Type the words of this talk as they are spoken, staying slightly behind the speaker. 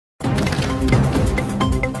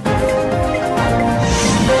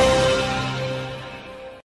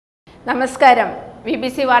നമസ്കാരം.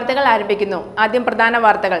 VBC വാർത്തകൾ ആരംഭിക്കുന്നു. ആദ്യം പ്രധാന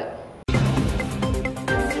വാർത്തകൾ.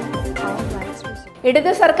 ഇടത്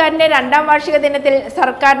സർക്കാരിന്റെ രണ്ടാം വാർഷിക ദിനത്തിൽ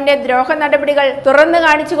സർക്കാരിന്റെ ദ്രോഹ നടപടികൾ തുറന്നു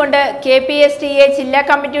കാണിച്ചുകൊണ്ട് KPSTA ജില്ലാ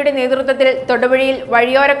കമ്മിറ്റിയുടെ നേതൃത്വത്തിൽ തൊടുപുഴയിൽ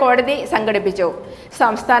വഴിയോര കോടതി സംഘടിപ്പിച്ചു.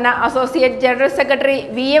 സംസ്ഥാന അസോസിയേറ്റ് ജനറൽ സെക്രട്ടറി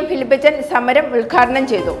VM ഫിലിപ്പച്ചൻ സമരം ഉദ്ഘാടനം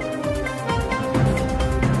ചെയ്തു.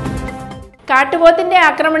 കാട്ടുപോത്തിന്റെ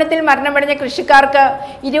ആക്രമണത്തിൽ മരണമടഞ്ഞ കൃഷിക്കാർക്ക്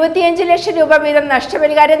 25 ലക്ഷം രൂപ വീതം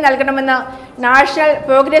നഷ്ടപരിഹാരം നൽകണമെന്ന് നാഷണൽ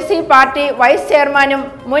പ്രോഗ്രസീവ് പാർട്ടി വൈസ് ചെയർമാനും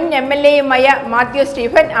മുൻ MLAയുമായ മാത്യു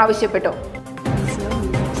സ്റ്റീഫൻ ആവശ്യപ്പെട്ടു.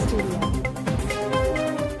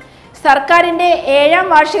 സർക്കാരിന്റെ 7ാം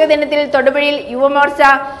വാർഷിക ദിനത്തിൽ തൊടുപുഴയിൽ യുവമോർച്ച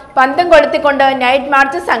പന്തം കൊളുത്തിക്കൊണ്ട് നൈറ്റ്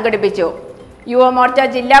മാർച്ച് സംഘടിപ്പിച്ചു. യുവമോർച്ച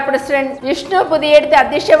ജില്ലാ പ്രസിഡന്റ് വിഷ്ണു പുതിയെടുത്ത്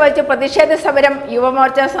അധ്യക്ഷത വഹിച്ച പ്രതിഷേധ സമരം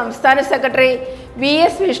യുവമോർച്ച സംസ്ഥാന സെക്രട്ടറി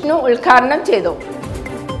VS വിഷ്ണു ഉദ്ഘാടനം ചെയ്തു.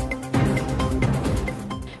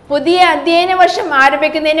 പുതിയ അധ്യയന വർഷം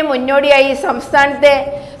ആരംഭിക്കുന്നതിന് മുന്നോടിയായി സംസ്ഥാനത്തെ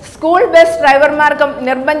സ്കൂൾ ബസ് ഡ്രൈവർമാർക്കും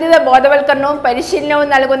നിർബന്ധിത ബോധവൽക്കരണവും പരിശീലനവും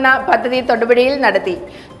നൽകുന്ന പദ്ധതി തൊടുപുഴയിൽ നടത്തി.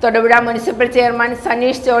 Thodupuzha municipal chairman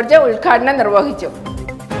Saneesh George ഉദ്ഘാടനം നിർവഹിച്ചു.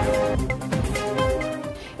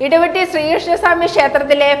 ഇടവെട്ടി ശ്രീകൃഷ്ണസ്വാമി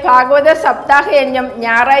ക്ഷേത്രത്തിലെ ഭാഗവത സപ്താഹ യജ്ഞം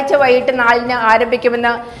ഞായറാഴ്ച വൈകിട്ട് 4-ന്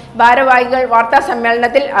ആരംഭിക്കുമെന്ന് ഭാരവാഹികൾ വാർത്താ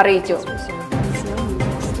സമ്മേളനത്തിൽ അറിയിച്ചു.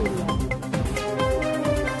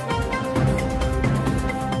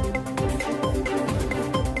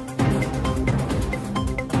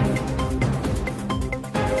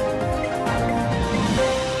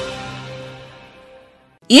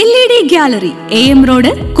 LED gallery AM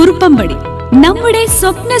road Kuruppampady. നമ്മുടെ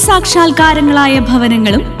സ്വപ്ന സാക്ഷാത്കാരങ്ങളായ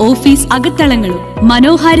ഭവനങ്ങളും ഓഫീസ് അകത്തളങ്ങളും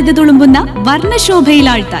മനോഹാരിത തുളുമ്പുന്ന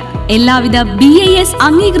വർണ്ണശോഭയിലാഴ്ത്താൻ എല്ലാവിധ BIS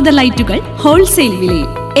അംഗീകൃത ലൈറ്റുകൾ ഹോൾസെയിൽ വിലയിൽ.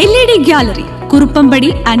 LED gallery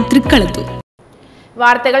Kuruppampady and Thrikkalathoor.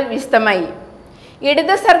 വാർത്തകൾ വിശദമായി.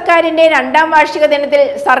 ഇടത് സർക്കാരിന്റെ 2ാം വാർഷിക ദിനത്തിൽ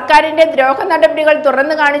സർക്കാരിന്റെ ദ്രോഹ നടപടികൾ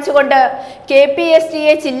തുറന്നു കാണിച്ചുകൊണ്ട്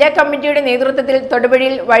KPSTA ജില്ലാ കമ്മിറ്റിയുടെ നേതൃത്വത്തിൽ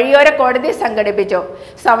തൊടുപുഴയിൽ വഴിയോര കോടതി സംഘടിപ്പിച്ചു.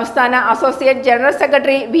 സംസ്ഥാന അസോസിയേറ്റ് ജനറൽ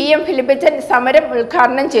സെക്രട്ടറി VM ഫിലിപ്പച്ചൻ സമരം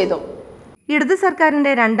ഉദ്ഘാടനം ചെയ്തു. ഇടത്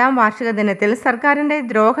സർക്കാരിന്റെ 2ാം വാർഷിക ദിനത്തിൽ സർക്കാരിന്റെ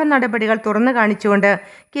ദ്രോഹ നടപടികൾ തുറന്നു കാണിച്ചുകൊണ്ട്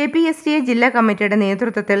KPSTA ജില്ലാ കമ്മിറ്റിയുടെ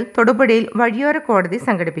നേതൃത്വത്തിൽ തൊടുപുഴയിൽ വഴിയോര കോടതി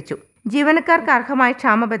സംഘടിപ്പിച്ചു. ജീവനക്കാർക്ക് അർഹമായ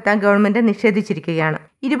ക്ഷാമബത്ത ഗവൺമെന്റ് നിഷേധിച്ചിരിക്കുകയാണ്.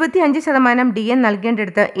 25% DN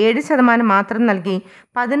നൽകേണ്ടിടത്ത് 7% മാത്രം നൽകി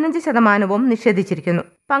 15% നിഷേധിച്ചിരിക്കുന്നു.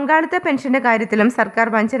 പങ്കാളിത്ത പെൻഷന്റെ കാര്യത്തിലും സർക്കാർ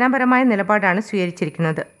വഞ്ചനാപരമായ നിലപാടാണ്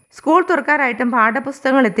സ്വീകരിച്ചിരിക്കുന്നത്. സ്കൂൾ തുറക്കാറായിട്ടും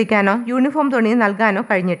പാഠപുസ്തകങ്ങൾ എത്തിക്കാനോ യൂണിഫോം തുണി നൽകാനോ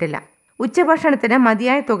കഴിഞ്ഞിട്ടില്ല. ഉച്ചഭക്ഷണത്തിന്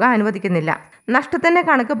മതിയായ തുക അനുവദിക്കുന്നില്ല. നഷ്ടത്തിന്റെ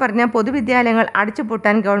കണക്ക് പറഞ്ഞ പൊതുവിദ്യാലയങ്ങൾ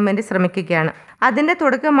അടച്ചുപൂട്ടാൻ ഗവൺമെന്റ് ശ്രമിക്കുകയാണ്. അതിന്റെ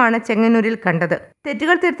തുടക്കമാണ് ചെങ്ങന്നൂരിൽ കണ്ടത്.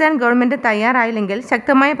 തെറ്റുകൾ തിരുത്താൻ ഗവൺമെന്റ് തയ്യാറായില്ലെങ്കിൽ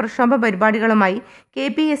ശക്തമായ പ്രക്ഷോഭ പരിപാടികളുമായി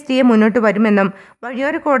KPSTA മുന്നോട്ട് വരുമെന്നും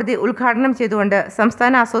വഴിയോര കോടതി ഉദ്ഘാടനം ചെയ്തുകൊണ്ട്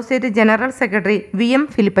സംസ്ഥാന അസോസിയേറ്റ് ജനറൽ സെക്രട്ടറി VM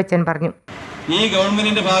ഫിലിപ്പച്ചൻ പറഞ്ഞു. ഈ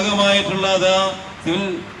ഗവൺമെന്റിന്റെ ഭാഗമായിട്ടുള്ള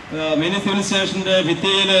മിനി സിവിൽ സ്റ്റേഷന്റെ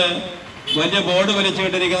ഭിത്തിയിൽ വലിയ ബോർഡ്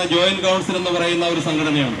വലിച്ചുകൊണ്ടിരിക്കുന്ന ജോയിന്റ് കൗൺസിൽ എന്ന് പറയുന്ന ഒരു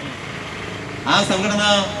സംഘടനയുണ്ട്. ആ സംഘടന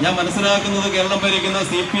ഞാൻ മനസ്സിലാക്കുന്നത് കേരളം ഭരിക്കുന്ന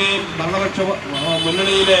CPI ഭരണപക്ഷ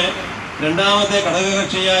മുന്നണിയിലെ 2ാമത്തെ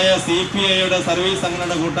ഘടകകക്ഷിയായ CPIയുടെ സർവീസ്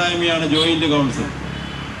സംഘടന കൂട്ടായ്മയാണ് ജോയിന്റ് കൗൺസിൽ.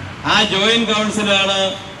 ആ ജോയിന്റ് കൗൺസിലാണ്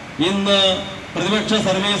ഇന്ന് പ്രതിപക്ഷ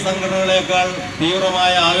സർവീസ് സംഘടനകളെക്കാൾ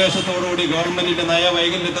തീവ്രമായ ആവേശത്തോടുകൂടി ഗവൺമെന്റിന്റെ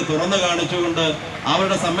നയവൈകല്യത്തെ തുറന്നു കാണിച്ചുകൊണ്ട്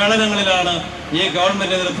അവരുടെ സമ്മേളനങ്ങളിലാണ് ഈ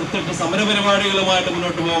ഗവൺമെന്റിനെതിരെ പ്രത്യക്ഷ സമരപരിപാടികളുമായിട്ട്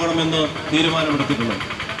മുന്നോട്ട് പോകണമെന്ന് തീരുമാനമെടുത്തിട്ടുള്ളത്.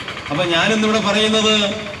 അപ്പൊ ഞാനിന്നിവിടെ പറയുന്നത്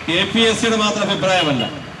KPSTയുടെ മാത്രം അഭിപ്രായമല്ല,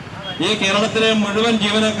 ഈ കേരളത്തിലെ മുഴുവൻ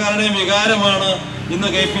ജീവനക്കാരുടെയും വികാരമാണ് ഇന്ന്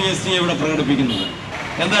KPSTA ഇവിടെ പ്രകടിപ്പിക്കുന്നത്.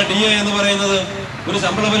 എന്താ DA എന്ന് പറയുന്നത്? ഒരു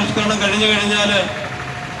ശമ്പള പരിഷ്കരണം കഴിഞ്ഞു കഴിഞ്ഞാൽ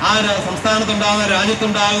ആ സംസ്ഥാനത്തുണ്ടാകുന്ന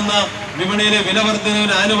രാജ്യത്തുണ്ടാകുന്ന വിപണിയിലെ വില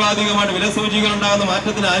വർധനവിന് ആനുപാതികമായിട്ട് വില സൂചികൾ ഉണ്ടാകുന്ന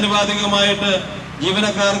മാറ്റത്തിന് ആനുപാതികമായിട്ട്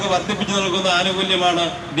ജീവനക്കാർക്ക് വർദ്ധിപ്പിച്ചു നൽകുന്ന ആനുകൂല്യമാണ്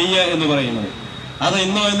DA എന്ന് പറയുന്നത്. അത്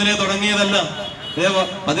ഇന്നോ ഇന്നലെ തുടങ്ങിയതല്ല,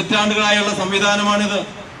 പതിറ്റാണ്ടുകളായുള്ള സംവിധാനമാണിത്.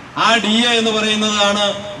 ആ DA എന്ന് പറയുന്നതാണ്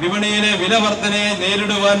വിപണിയിലെ വില വർധനയെ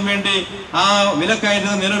നേരിടുവാൻ വേണ്ടി, ആ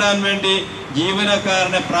വിലക്കയറ്റത്തെ നേരിടാൻ വേണ്ടി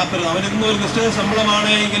ജീവനക്കാരനെ പ്രാപ്തരാണ്. അവനിന്ന് ഒരു നിശ്ചിത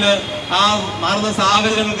ശമ്പളമാണെങ്കിൽ ആ മാറുന്ന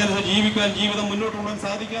സാഹചര്യങ്ങൾക്കനുസരിച്ച് ജീവിക്കാൻ, ജീവിതം മുന്നോട്ട് കൊണ്ടുപോകാൻ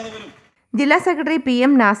സാധിക്കാതെ വരും. ജില്ലാ സെക്രട്ടറി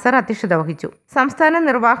PM നാസർ അധ്യക്ഷത വഹിച്ചു. സംസ്ഥാന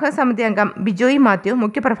നിർവാഹക സമിതി അംഗം ബിജോയ് മാത്യു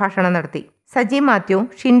മുഖ്യപ്രഭാഷണം നടത്തി. Saji Mathew,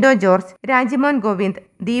 Shindo George, രാജിമോൻ Govind,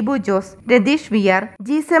 Deepu Jose, Ratheesh VR,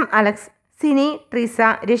 ജീസം Alex, Sini, Treesa,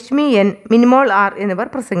 Rashmi N, Minimol R എന്നിവർ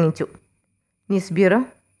പ്രസംഗിച്ചു. News bureau,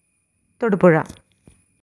 Thodupuzha.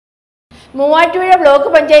 Muvattupuzha block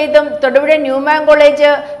പഞ്ചായത്തും തൊടുപുഴ ന്യൂമാൻ കോളേജ്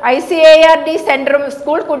ICARD സെന്ററും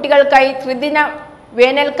സ്കൂൾ കുട്ടികൾക്കായി ത്രിദിന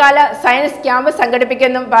വേനൽക്കാല സയൻസ് ക്യാമ്പ്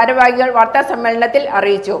സംഘടിപ്പിക്കുമെന്നും ഭാരവാഹികൾ വാർത്താ സമ്മേളനത്തിൽ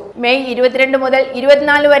അറിയിച്ചു. മെയ് 22 മുതൽ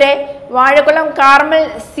 24 വരെ വാഴക്കുളം കാർമൽ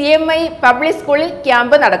CMI പബ്ലിക് സ്കൂളിൽ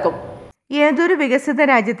ക്യാമ്പ് നടക്കും. ഏതൊരു വികസിത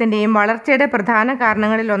രാജ്യത്തിന്റെയും വളർച്ചയുടെ പ്രധാന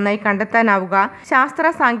കാരണങ്ങളിൽ ഒന്നായി കണ്ടെത്താനാവുക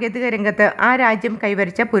ശാസ്ത്ര സാങ്കേതിക രംഗത്ത് ആ രാജ്യം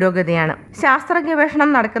കൈവരിച്ച പുരോഗതിയാണ്. ശാസ്ത്ര ഗവേഷണം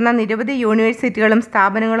നടക്കുന്ന നിരവധി യൂണിവേഴ്സിറ്റികളും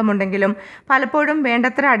സ്ഥാപനങ്ങളും ഉണ്ടെങ്കിലും പലപ്പോഴും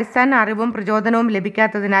വേണ്ടത്ര അടിസ്ഥാന അറിവും പ്രചോദനവും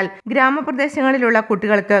ലഭിക്കാത്തതിനാൽ ഗ്രാമപ്രദേശങ്ങളിലുള്ള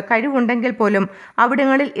കുട്ടികൾക്ക് കഴിവുണ്ടെങ്കിൽ പോലും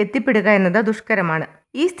അവിടങ്ങളിൽ എത്തിപ്പെടുക എന്നത് ദുഷ്കരമാണ്.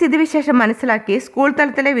 ഈ സ്ഥിതിവിശേഷം മനസ്സിലാക്കി സ്കൂൾ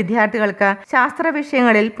തലത്തിലെ വിദ്യാർത്ഥികൾക്ക് ശാസ്ത്ര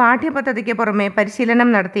വിഷയങ്ങളിൽ പാഠ്യപദ്ധതിക്ക് പുറമെ പരിശീലനം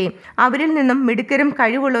നടത്തി അവരിൽ നിന്നും മിടുക്കരും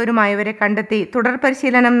കഴിവുള്ളവരുമായവരെ കണ്ടെത്തി തുടർ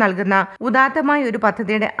പരിശീലനം നൽകുന്ന ഉദാത്തമായ ഒരു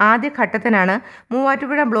പദ്ധതിയുടെ ആദ്യ ഘട്ടത്തിനാണ്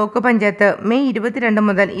മൂവാറ്റുപുഴ ബ്ലോക്ക് പഞ്ചായത്ത് മെയ് 22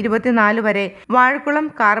 മുതൽ 24 വരെ വാഴക്കുളം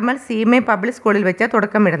കാർമൽ CMA പബ്ലിക് സ്കൂളിൽ വെച്ച്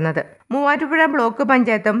തുടക്കമിടുന്നത്. മൂവാറ്റുപുഴ ബ്ലോക്ക്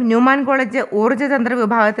പഞ്ചായത്തും ന്യൂമാൻ കോളേജ് ഊർജ്ജതന്ത്ര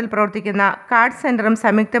വിഭാഗത്തിൽ പ്രവർത്തിക്കുന്ന കാർഡ് സെന്ററും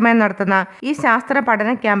സംയുക്തമായി നടത്തുന്ന ഈ ശാസ്ത്ര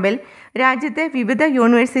പഠന ക്യാമ്പിൽ രാജ്യത്തെ വിവിധ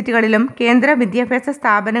യൂണിവേഴ്സിറ്റികളിലും കേന്ദ്ര വിദ്യാഭ്യാസ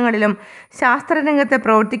സ്ഥാപനങ്ങളിലും ശാസ്ത്രരംഗത്ത്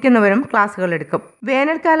പ്രവർത്തിക്കുന്നവരും ക്ലാസുകൾ എടുക്കും.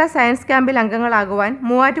 വേനൽക്കാല സയൻസ് ക്യാമ്പിൽ അംഗങ്ങളാകുവാൻ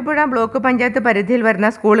മൂവാറ്റുപുഴ ബ്ലോക്ക് പഞ്ചായത്ത് പരിധിയിൽ വരുന്ന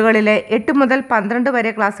സ്കൂളുകളിലെ 8 മുതൽ 12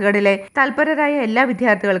 വരെ ക്ലാസുകളിലെ തൽപരരായ എല്ലാ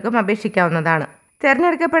വിദ്യാർത്ഥികൾക്കും അപേക്ഷിക്കാവുന്നതാണ്.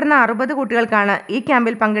 തെരഞ്ഞെടുക്കപ്പെടുന്ന 60 കുട്ടികൾക്കാണ് ഈ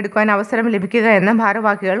ക്യാമ്പിൽ പങ്കെടുക്കുവാൻ അവസരം ലഭിക്കുക എന്ന്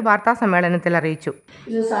ഭാരവാഹികൾ വാർത്താ സമ്മേളനത്തിൽ അറിയിച്ചു.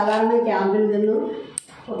 ഇത് സാധാരണ ക്യാമ്പിൽ നിന്നും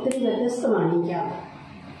ഒത്തിരി വ്യത്യസ്തമാണ്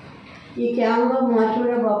ഈ ക്യാമ്പ്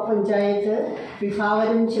മൂവാറ്റുപുഴ ബ്ലോക്ക് പഞ്ചായത്ത്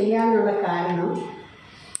വിഭാവനം ചെയ്യാനുള്ള കാരണം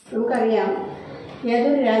നമുക്കറിയാം,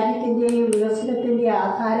 ഏതൊരു രാജ്യത്തിൻ്റെയും വികസനത്തിൻ്റെ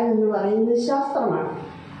ആധാരം എന്ന് പറയുന്നത് ശാസ്ത്രമാണ്.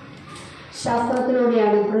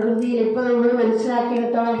 ശാസ്ത്രത്തിലൂടെയാണ് പ്രകൃതിയിൽ ഇപ്പോൾ നമ്മൾ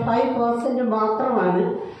മനസ്സിലാക്കിയെടുത്തോളം 5% മാത്രമാണ്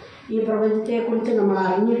ഈ പ്രപഞ്ചത്തെക്കുറിച്ച് നമ്മൾ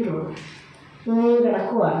അറിഞ്ഞിട്ടുള്ളൂ. ഇനിയും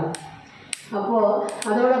കിടക്കുവാണ്. അപ്പോൾ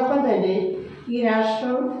അതോടൊപ്പം തന്നെ ഈ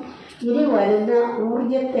രാഷ്ട്രം ഇനി വരുന്ന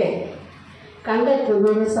ഊർജത്തെ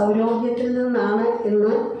കണ്ടെത്തുന്നത് സൗരോർജ്ജത്തിൽ നിന്നാണ്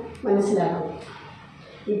എന്ന് മനസ്സിലാക്കും.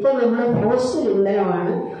 ഇപ്പോൾ നമ്മൾ ഫോസിൽ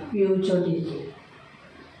ഇന്ധനമാണ് ഉപയോഗിച്ചുകൊണ്ടിരിക്കുന്നത്.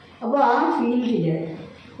 അപ്പോൾ ആ ഫീൽഡിൽ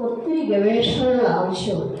ഒത്തിരി ഗവേഷണങ്ങൾ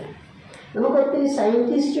ആവശ്യമുണ്ട്. നമുക്കൊത്തിരി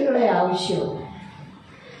സയൻറ്റിസ്റ്റുകളെ ആവശ്യമുണ്ട്.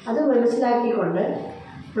 അത് മനസ്സിലാക്കിക്കൊണ്ട്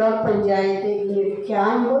ബ്ലോക്ക് പഞ്ചായത്ത് ഈ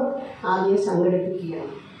ക്യാമ്പ് ആദ്യം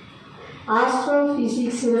സംഘടിപ്പിക്കുകയാണ്. ആസ്ട്രോ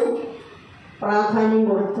ഫിസിക്സിന് പ്രാധാന്യം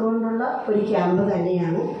കൊടുത്തുകൊണ്ടുള്ള ഒരു ക്യാമ്പ്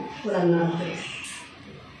തന്നെയാണ് ഇവിടെ നടത്തുന്നത്.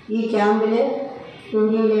 ഈ ക്യാമ്പിൽ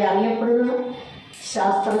ഇന്ത്യയിലെ അറിയപ്പെടുന്ന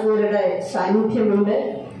ശാസ്ത്രജ്ഞരുടെ സാന്നിധ്യമുണ്ട്.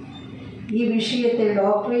 ഈ വിഷയത്തിൽ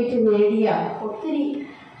ഡോക്ടറേറ്റ് നേടിയ ഒത്തിരി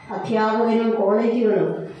അധ്യാപകരും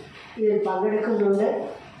കോളേജുകളും ഇതിൽ പങ്കെടുക്കുന്നുണ്ട്.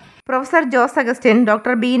 Professor Jose Augustine,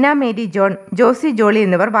 doctor Beena Mary John, Josy Jolly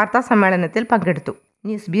എന്നിവർ വാർത്താ സമ്മേളനത്തിൽ പങ്കെടുത്തു.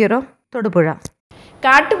 News bureau, Thodupuzha.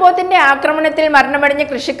 കാട്ടുപോത്തിന്റെ ആക്രമണത്തിൽ മരണമടഞ്ഞ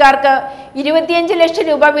കൃഷിക്കാർക്ക് 25 ലക്ഷം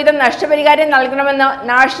രൂപ വീതം നഷ്ടപരിഹാരം നൽകണമെന്ന്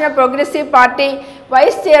നാഷണൽ പ്രോഗ്രസീവ് പാർട്ടി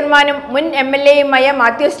വൈസ് ചെയർമാനും മുൻ MLAയുമായ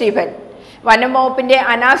മാത്യു സ്റ്റീഫൻ. വനം വകുപ്പിന്റെ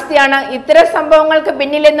അനാസ്ഥയാണ് ഇത്തരം സംഭവങ്ങൾക്ക്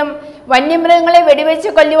പിന്നിലെന്നും വന്യമൃഗങ്ങളെ വെടിവെച്ച്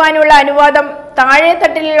കൊല്ലുവാനുള്ള അനുവാദം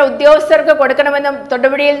താഴെത്തട്ടിലുള്ള ഉദ്യോഗസ്ഥർക്ക് കൊടുക്കണമെന്നും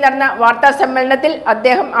തൊടുപുഴയിൽ നടന്ന വാർത്താ സമ്മേളനത്തിൽ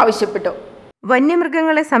അദ്ദേഹം ആവശ്യപ്പെട്ടു.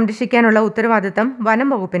 വന്യമൃഗങ്ങളെ സംരക്ഷിക്കാനുള്ള ഉത്തരവാദിത്തം വനം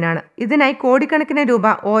വകുപ്പിനാണ്. ഇതിനായി കോടിക്കണക്കിന് രൂപ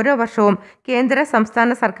ഓരോ വർഷവും കേന്ദ്ര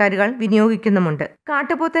സംസ്ഥാന സർക്കാരുകൾ വിനിയോഗിക്കുന്നുമുണ്ട്.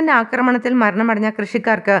 കാട്ടുപോത്തിന്റെ ആക്രമണത്തിൽ മരണമടഞ്ഞ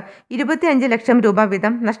കൃഷിക്കാർക്ക് 25 ലക്ഷം രൂപ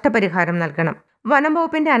വീതം നഷ്ടപരിഹാരം നൽകണം. വനം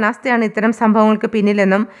വകുപ്പിന്റെ അനാസ്ഥയാണ് ഇത്തരം സംഭവങ്ങൾക്ക്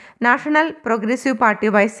പിന്നിലെന്നും നാഷണൽ പ്രോഗ്രസീവ് പാർട്ടി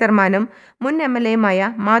വൈസ് ചെയർമാനും മുൻ MLAയുമായ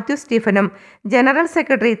മാത്യു സ്റ്റീഫനും ജനറൽ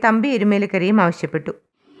സെക്രട്ടറി തമ്പി എരുമേലിക്കരയും ആവശ്യപ്പെട്ടു.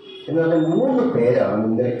 എന്നാൽ 3 പേരാണ്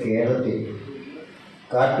ഇന്നലെ കേരളത്തിൽ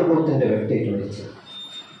കാട്ടുപോത്തിന്റെ വെട്ടേറ്റ് മരിച്ചത്.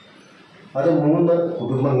 അത് 3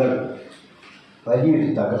 കുടുംബങ്ങൾ വലിയൊരു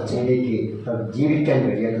തകർച്ചയിലേക്ക് ജീവിക്കാൻ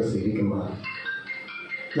കഴിയാത്ത സ്ഥിതിക്കുമ്പോൾ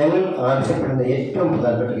ഞങ്ങൾ ആവശ്യപ്പെടുന്ന ഏറ്റവും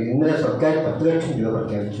പ്രധാനപ്പെട്ട ഇന്നലെ സർക്കാർ 10 ലക്ഷം രൂപ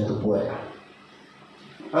പ്രഖ്യാപിച്ചത് പോരാ.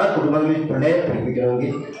 ആ കുടുംബങ്ങളിൽ പിള്ളേരെ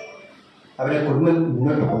പഠിപ്പിക്കണമെങ്കിൽ അവരെ കുടുംബം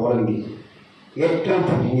മുന്നോട്ട് പോകണമെങ്കിൽ ഏറ്റവും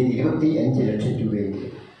ചുരുങ്ങിയത് 25 ലക്ഷം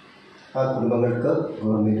രൂപയെങ്കിലും ആ കുടുംബങ്ങൾക്ക്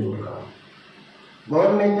ഗവൺമെൻറ് കൊടുക്കണം.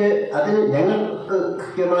 ഗവൺമെൻറ് അതിന് ഞങ്ങൾക്ക്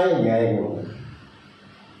കൃത്യമായ ന്യായങ്ങളുണ്ട്.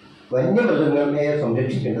 വന്യമൃഗങ്ങളെ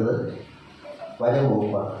സംരക്ഷിക്കേണ്ടത് വനം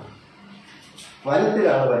വകുപ്പാണ്.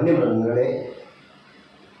 വനത്തിലാണ് വന്യമൃഗങ്ങളെ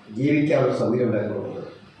ജീവിക്കാനുള്ള സൗകര്യം ഉണ്ടാക്കുന്നത്.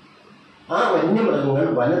 ആ വന്യമൃഗങ്ങൾ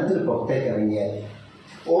വനത്തിൽ പുറത്തേക്ക് ഇറങ്ങിയാൽ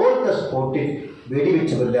ഓൺ ദ സ്പോട്ടിൽ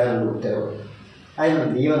വെടിവെച്ച് കൊല്ലാനുള്ള ഉത്തരവ്, അതിനുള്ള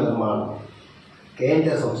നിയമനിർമ്മാണം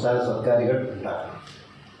കേന്ദ്ര സംസ്ഥാന സർക്കാരുകൾ ഉണ്ടാക്കണം.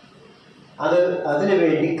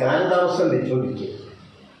 അതിനുവേണ്ടി കാലതാമസം വെച്ചുകൊണ്ടിരിക്കുക.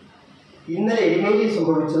 ഇന്നലെ എരുമേലി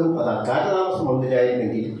സംഭവിച്ചതും അതാണ്. കാലതാമസം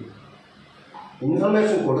ഒന്നിലായിരുന്നെങ്കിൽ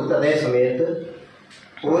ഇൻഫർമേഷൻ കൊടുത്ത അതേ സമയത്ത്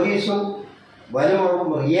പോലീസും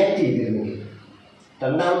വനവകുപ്പും റിയാക്ട് ചെയ്തിരുന്നെങ്കിൽ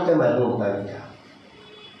രണ്ടാമത്തെ മരണം ഉണ്ടാവില്ല.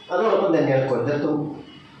 അതോടൊപ്പം തന്നെയാണ് കൊല്ലത്തും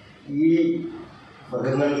ഈ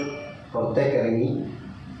മൃഗങ്ങൾ പുറത്തേക്കിറങ്ങി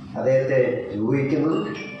അദ്ദേഹത്തെ ദ്രോഹിക്കുന്നതും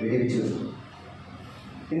വെടിവെച്ചു വരുന്നു.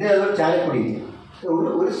 പിന്നെ അതുപോലെ ചാലക്കുടിയിൽ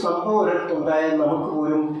ഒരു സംഭവം ഒരിടത്തുണ്ടായാൽ നമുക്ക്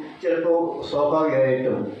പോലും ചിലപ്പോൾ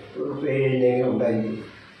സ്വാഭാവികമായിട്ടും പേരില്ലെങ്കിൽ ഉണ്ടായിരിക്കും.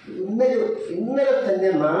 ഇന്നലെ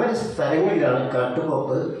തന്നെ 4 സ്ഥലങ്ങളിലാണ്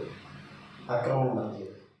കാട്ടുപോത്ത് ആക്രമണം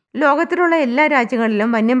നടത്തിയത്. ലോകത്തിലുള്ള എല്ലാ രാജ്യങ്ങളിലും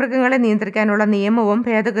വന്യമൃഗങ്ങളെ നിയന്ത്രിക്കാനുള്ള നിയമവും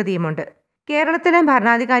ഭേദഗതിയുമുണ്ട്. കേരളത്തിലെ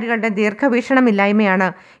ഭരണാധികാരികളുടെ ദീർഘവീക്ഷണമില്ലായ്മയാണ്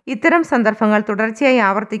ഇത്തരം സന്ദർഭങ്ങൾ തുടർച്ചയായി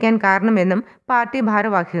ആവർത്തിക്കാൻ കാരണമെന്നും പാർട്ടി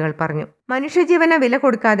ഭാരവാഹികൾ പറഞ്ഞു. മനുഷ്യജീവന് വില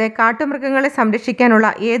കൊടുക്കാതെ കാട്ടുമൃഗങ്ങളെ സംരക്ഷിക്കാനുള്ള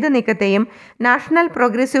ഏത് നീക്കത്തെയും നാഷണൽ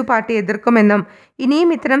പ്രോഗ്രസീവ് പാർട്ടി എതിർക്കുമെന്നും ഇനിയും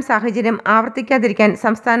ഇത്തരം സാഹചര്യം ആവർത്തിക്കാതിരിക്കാൻ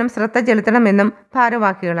സംസ്ഥാനം ശ്രദ്ധ ചെലുത്തണമെന്നും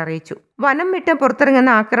ഭാരവാഹികൾ അറിയിച്ചു. വനം വിട്ട്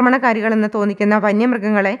പുറത്തിറങ്ങുന്ന ആക്രമണകാരികളെന്ന് തോന്നിക്കുന്ന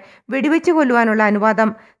വന്യമൃഗങ്ങളെ വെടിവെച്ചു കൊല്ലുവാനുള്ള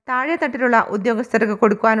അനുവാദം താഴെത്തട്ടിലുള്ള ഉദ്യോഗസ്ഥർക്ക്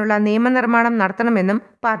കൊടുക്കുവാനുള്ള നിയമനിർമ്മാണം നടത്തണമെന്നും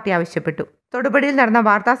പാർട്ടി ആവശ്യപ്പെട്ടു. തൊടുപുഴയിൽ നടന്ന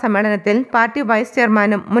വാർത്താ സമ്മേളനത്തിൽ പാർട്ടി വൈസ്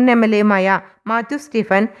ചെയർമാനും മുൻ MLA-യുമായ Mathew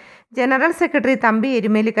Stephen, general secretary Thampi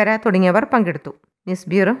Erumelikkara തുടങ്ങിയവർ പങ്കെടുത്തു. News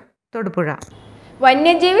bureau, Thodupuzha.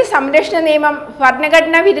 വന്യജീവി സംരക്ഷണ നിയമം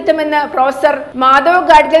ഭരണഘടനാ വിരുദ്ധമെന്ന് പ്രൊഫസർ മാധവ്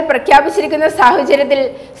ഗാഡ്ഗിൽ പ്രഖ്യാപിച്ചിരിക്കുന്ന സാഹചര്യത്തിൽ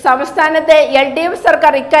സംസ്ഥാനത്തെ LDF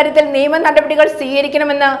സർക്കാർ ഇക്കാര്യത്തിൽ നിയമ നടപടികൾ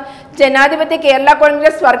സ്വീകരിക്കണമെന്ന് ജനാധിപത്യ Kerala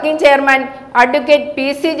Congress working chairman advocate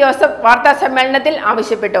PC Joseph വാർത്താ സമ്മേളനത്തിൽ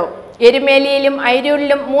ആവശ്യപ്പെട്ടു. എരുമേലിയിലും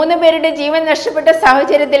അയിരൂരിലും 3 പേരുടെ ജീവൻ നഷ്ടപ്പെട്ട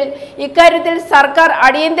സാഹചര്യത്തിൽ ഇക്കാര്യത്തിൽ സർക്കാർ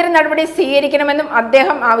അടിയന്തര നടപടി സ്വീകരിക്കണമെന്നും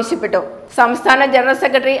അദ്ദേഹം ആവശ്യപ്പെട്ടു. സംസ്ഥാന ജനറൽ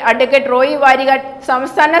സെക്രട്ടറി അഡ്വക്കേറ്റ് റോയി വാരികാട്,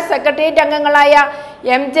 സംസ്ഥാന സെക്രട്ടേറിയറ്റ് അംഗങ്ങളായ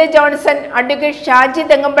MJ ജോൺസൺ, അഡ്വക്കേറ്റ് ഷാജി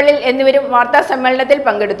തെങ്ങമ്പള്ളിൽ എന്നിവരും വാർത്താ സമ്മേളനത്തിൽ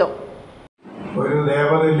പങ്കെടുത്തു. ഒരു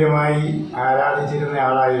ദേവതുല്യമായി ആരാധിച്ചിരുന്ന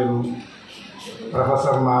ആളായിരുന്നു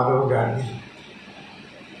പ്രൊഫസർ മാധവ് ഗാഡ്ഗിൽ.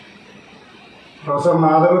 പ്രൊഫസർ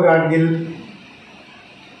മാധവ് ഗാഡ്ഗിൽ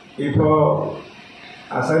ഇപ്പോൾ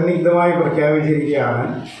അസന്നിഗ്ധമായി പ്രഖ്യാപിച്ചിരിക്കുകയാണ്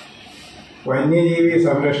വന്യജീവി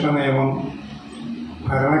സംരക്ഷണ നിയമം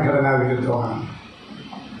ഭരണഘടനാ വിരുദ്ധമാണ്.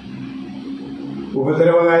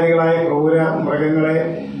 ഉപദ്രവകാരികളായ ക്രൂര മൃഗങ്ങളെ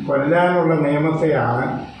കൊല്ലാനുള്ള നിയമത്തെയാണ്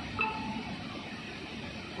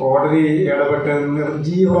കോടതി ഇടപെട്ട്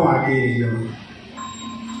നിർജീവമാക്കിയിരിക്കുന്നത്.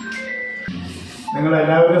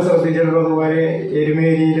 നിങ്ങളെല്ലാവരും ശ്രദ്ധിച്ചിട്ടുള്ളതുപോലെ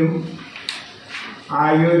എരുമേലിയിലും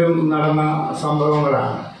ആയൂരും നടന്ന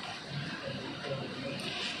സംഭവങ്ങളാണ്.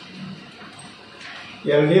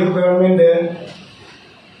 LDF ഗവൺമെൻറ്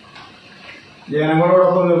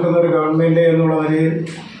ജനങ്ങളോടൊപ്പം നിൽക്കുന്ന ഒരു ഗവൺമെൻറ് എന്നുള്ള നിലയിൽ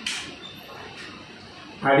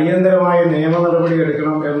അടിയന്തരമായ നിയമ നടപടി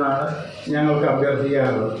എടുക്കണം എന്നാണ് ഞങ്ങൾക്ക്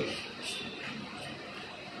അഭ്യർത്ഥിക്കാറുള്ളത്.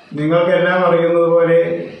 നിങ്ങൾക്കെല്ലാം അറിയുന്നത് പോലെ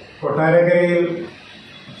കൊട്ടാരക്കരയിൽ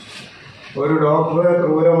ഒരു ഡോക്ടർ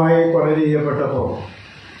ക്രൂരമായി കൊല ചെയ്യപ്പെട്ടപ്പോൾ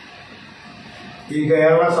ഈ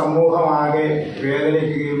കേരള സമൂഹമാകെ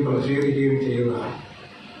വേദനിക്കുകയും പ്രതിഷേധിക്കുകയും ചെയ്തതാണ്.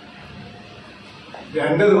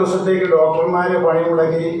 2 ദിവസത്തേക്ക് ഡോക്ടർമാരെ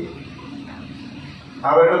പണിമുടക്കി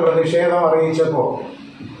അവരുടെ പ്രതിഷേധം അറിയിച്ചപ്പോൾ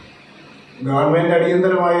ഗവൺമെൻറ്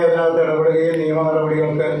അടിയന്തരമായി അതിനകത്ത് ഇടപെടുകയും നിയമ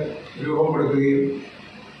നടപടികൾക്ക് രൂപം കൊടുക്കുകയും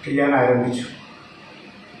ചെയ്യാൻ ആരംഭിച്ചു.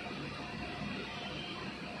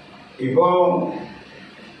 ഇപ്പോൾ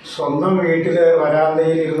സ്വന്തം വീട്ടിൽ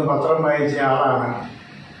വരാന്തയിൽ ഇരുന്ന് പത്രം വായിച്ച ആളാണ്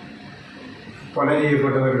കൊല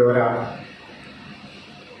ചെയ്യപ്പെട്ടവരുടെ ഒരാൾ.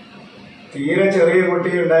 തീരെ ചെറിയ കുട്ടി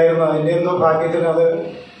ഉണ്ടായിരുന്നു. അതിൻ്റെ എന്തോ ഭാഗ്യത്തിന് അത്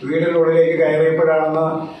വീടിനുള്ളിലേക്ക് കയറിയപ്പോഴാണെന്ന്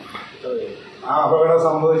ആ അപകടം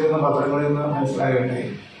സംഭവിച്ചെന്ന് പത്രങ്ങളിൽ നിന്ന് മനസ്സിലാകുകയുണ്ടായി.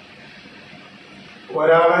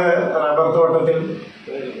 ഒരാൾ റബ്ബർ തോട്ടത്തിൽ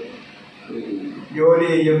ജോലി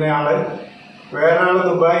ചെയ്യുന്നയാള്, വേറെ ആൾ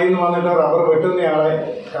ദുബായിൽ നിന്ന് വന്നിട്ട് റബ്ബർ വെട്ടുന്നയാളെ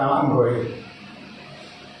കാണാൻ പോയി.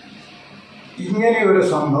 ഇങ്ങനെ ഒരു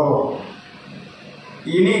സംഭവം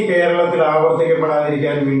ഇനി കേരളത്തിൽ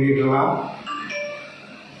ആവർത്തിക്കപ്പെടാതിരിക്കാൻ വേണ്ടിയിട്ടുള്ള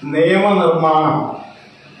നിയമനിർമ്മാണം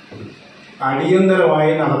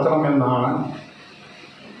അടിയന്തരമായി നടത്തണമെന്നാണ്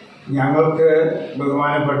ഞങ്ങൾക്ക്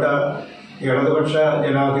ബഹുമാനപ്പെട്ട ഇടതുപക്ഷ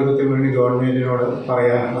ജനാധിപത്യ മുന്നണി ഗവൺമെന്റിനോട്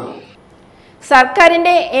പറയാനുള്ളത്.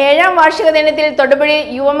 സർക്കാരിന്റെ 7ാം വാർഷിക ദിനത്തിൽ തൊടുപുഴയിൽ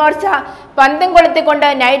യുവമോർച്ച പന്തം കൊളുത്തിക്കൊണ്ട്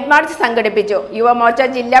നൈറ്റ് മാർച്ച് സംഘടിപ്പിച്ചു. യുവമോർച്ച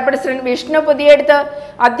ജില്ലാ പ്രസിഡന്റ് വിഷ്ണു പുതിയെടുത്ത്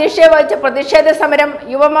അധ്യക്ഷത വഹിച്ച പ്രതിഷേധ സമരം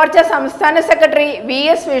യുവമോർച്ച സംസ്ഥാന സെക്രട്ടറി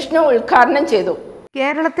VS വിഷ്ണു ഉദ്ഘാടനം ചെയ്തു.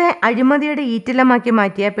 കേരളത്തെ അഴിമതിയുടെ ഈറ്റില്ലമാക്കി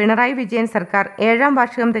മാറ്റിയ പിണറായി വിജയൻ സർക്കാർ 7ാം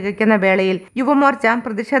വാർഷികം തികയ്ക്കുന്ന വേളയിൽ യുവമോർച്ച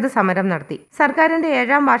പ്രതിഷേധ സമരം നടത്തി. സർക്കാരിന്റെ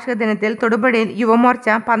 7ാം വാർഷിക ദിനത്തിൽ തൊടുപുഴയിൽ യുവമോർച്ച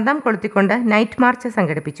പന്തം കൊളുത്തിക്കൊണ്ട് നൈറ്റ് മാർച്ച്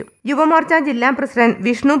സംഘടിപ്പിച്ചു. യുവമോർച്ച ജില്ലാ പ്രസിഡന്റ്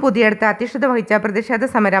വിഷ്ണു പുതിയെടുത്ത് അധ്യക്ഷത വഹിച്ച പ്രതിഷേധ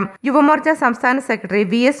സമരം യുവമോർച്ച സംസ്ഥാന സെക്രട്ടറി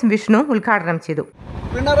VS വിഷ്ണു ഉദ്ഘാടനം ചെയ്തു.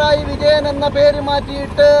 പിണറായി വിജയൻ എന്ന പേര്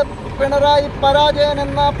മാറ്റിയിട്ട് പിണറായി പരാജയൻ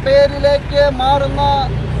എന്ന പേരിലേക്ക് മാറുന്ന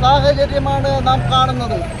സാഹചര്യമാണ് നാം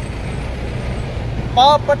കാണുന്നത്.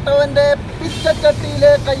 പാവപ്പെട്ടവന്റെ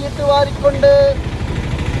പിച്ചച്ചട്ടിയിലെ കൈയിട്ട് വാരിക്കൊണ്ട്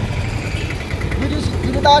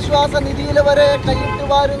ദുരിതാശ്വാസ നിധിയിൽ വരെ കൈയിട്ട്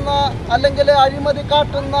വാരുന്ന അല്ലെങ്കിൽ അഴിമതി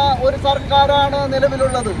കാട്ടുന്ന ഒരു സർക്കാരാണ്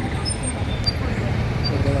നിലവിലുള്ളത്.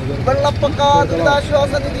 വെള്ളപ്പൊക്ക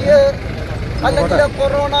ദുരിതാശ്വാസ നിധിയെ അല്ലെങ്കിൽ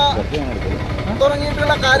കൊറോണ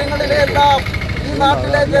തുടങ്ങിയിട്ടുള്ള കാര്യങ്ങളിലെല്ലാം ഈ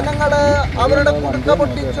നാട്ടിലെ ജനങ്ങൾ അവരുടെ കുടുക്ക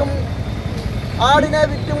പൊട്ടിച്ചും ആടിനെ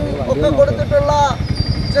വിറ്റും ഒക്കെ കൊടുത്തിട്ടുള്ള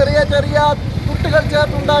ചെറിയ ചെറിയ തുട്ടുകൾ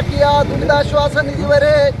ചേർത്തുണ്ടാക്കിയ ദുരിതാശ്വാസ നിധി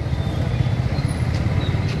വരെ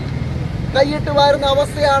കൈയിട്ട് വാരുന്ന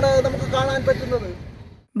അവസ്ഥയാണ് നമുക്ക് കാണാൻ പറ്റുന്നത്.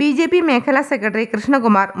 BJP മേഖലാ സെക്രട്ടറി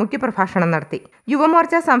കൃഷ്ണകുമാർ മുഖ്യപ്രഭാഷണം നടത്തി.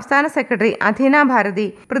 യുവമോർച്ച സംസ്ഥാന സെക്രട്ടറി അധീന ഭാരതി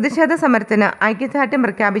പ്രതിഷേധ സമരത്തിന് ഐക്യദാർഢ്യം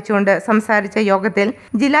പ്രഖ്യാപിച്ചുകൊണ്ട് സംസാരിച്ച യോഗത്തിൽ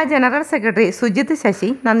ജില്ലാ ജനറൽ സെക്രട്ടറി സുജിത് ശശി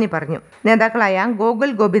നന്ദി പറഞ്ഞു. നേതാക്കളായ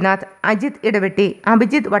ഗോകുൽ ഗോപിനാഥ്, അജിത് ഇടവെട്ടി,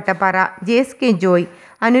 അഭിജിത്ത് വട്ടപ്പാറ, JSK ജോയ്,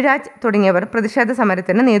 അനുരാജ് തുടങ്ങിയവർ പ്രതിഷേധ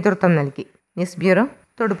സമരത്തിന് നേതൃത്വം നൽകി. News bureau,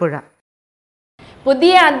 Thodupuzha.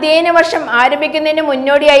 പുതിയ അധ്യയന വർഷം ആരംഭിക്കുന്നതിന്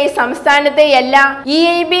മുന്നോടിയായി സംസ്ഥാനത്തെ എല്ലാ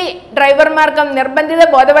EIB ഡ്രൈവർമാർക്കും നിർബന്ധിത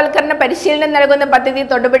ബോധവൽക്കരണ പരിശീലനം നൽകുന്ന പദ്ധതി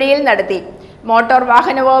തൊടുപുഴയിൽ നടത്തി. മോട്ടോർ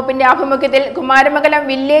വാഹന വകുപ്പിന്റെ ആഭിമുഖ്യത്തിൽ കുമാരമംഗലം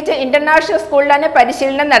വില്ലേജ് ഇന്റർനാഷണൽ സ്കൂളിലാണ്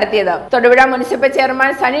പരിശീലനം നടത്തിയത്. Thodupuzha municipal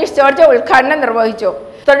chairman Saneesh George ഉദ്ഘാടനം നിർവഹിച്ചു.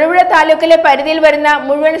 തൊടുപുഴ താലൂക്കിലെ പരിധിയിൽ വരുന്ന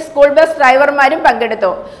മുഴുവൻ സ്കൂൾ ബസ് ഡ്രൈവർമാരും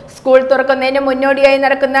പങ്കെടുത്തു. സ്കൂൾ തുറക്കുന്നതിന് മുന്നോടിയായി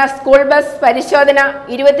നടക്കുന്ന സ്കൂൾ ബസ് പരിശോധന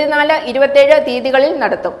 24, 27 തീയതികളിൽ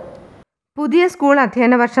നടത്തും. പുതിയ സ്കൂൾ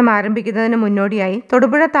അധ്യയന വർഷം ആരംഭിക്കുന്നതിന് മുന്നോടിയായി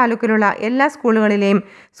തൊടുപുഴ താലൂക്കിലുള്ള എല്ലാ സ്കൂളുകളിലെയും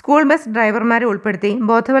സ്കൂൾ ബസ് ഡ്രൈവർമാരെ ഉൾപ്പെടുത്തി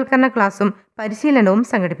ബോധവൽക്കരണ ക്ലാസും പരിശീലനവും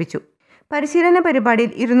സംഘടിപ്പിച്ചു. പരിശീലന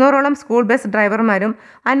പരിപാടിയിൽ 200ഓളം സ്കൂൾ ബസ് ഡ്രൈവർമാരും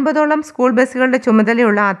 50ഓളം സ്കൂൾ ബസ്സുകളുടെ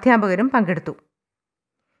ചുമതലയുള്ള അധ്യാപകരും പങ്കെടുത്തു.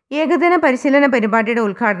 ഏകദിന പരിശീലന പരിപാടിയുടെ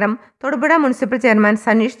ഉദ്ഘാടനം Thodupuzha municipal chairman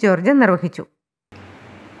Saneesh George നിർവഹിച്ചു.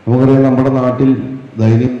 നമുക്കറിയാം, നമ്മുടെ നാട്ടിൽ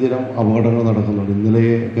ദൈനംദിനം അപകടങ്ങൾ നടക്കുന്നുണ്ട്. ഇന്നലെ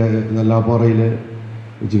നെല്ലാപ്പാറയിൽ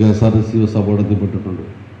KSRTC ബസ് അപകടത്തിൽപ്പെട്ടിട്ടുണ്ട്.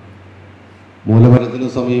 മൂലമരത്തിന്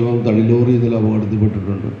സമീപം തടിലോറി ഇതിൽ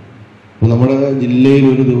അപകടത്തിൽപ്പെട്ടിട്ടുണ്ട്. അപ്പോൾ നമ്മുടെ ജില്ലയിൽ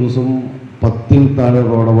ഒരു ദിവസം 10ൽ താഴെ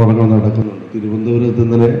റോഡപകടങ്ങൾ നടക്കുന്നുണ്ട്. തിരുവനന്തപുരത്ത്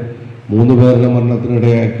ഇന്നലെ 3 പേരുടെ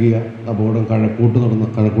മരണത്തിനിടയാക്കിയ അപകടം കഴക്കൂട്ടത്ത് നടന്ന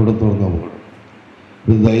അപകടം.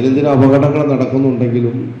 ദൈനംദിന അപകടങ്ങൾ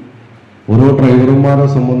നടക്കുന്നുണ്ടെങ്കിലും ഓരോ ഡ്രൈവർമാരെ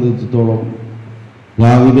സംബന്ധിച്ചിടത്തോളം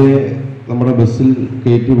രാവിലെ നമ്മുടെ ബസ്സിൽ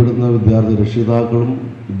കയറ്റിവിടുന്ന രക്ഷിതാക്കളും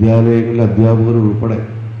വിദ്യാലയങ്ങളിലെ അധ്യാപകരും ഉൾപ്പെടെ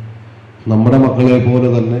നമ്മുടെ മക്കളെ പോലെ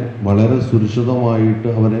തന്നെ വളരെ സുരക്ഷിതമായിട്ട്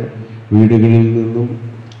അവരെ വീടുകളിൽ നിന്നും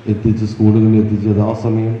എത്തിച്ച് സ്കൂളുകളിൽ എത്തിച്ച്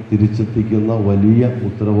യഥാസമയം തിരിച്ചെത്തിക്കുന്ന വലിയ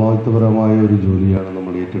ഉത്തരവാദിത്വപരമായ ഒരു ജോലിയാണ്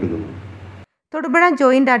നമ്മൾ ഏറ്റെടുക്കുന്നത്. Thodupuzha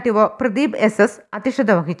joint RTO Pradeep SS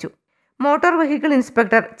അധ്യക്ഷത വഹിച്ചു. Motor vehicle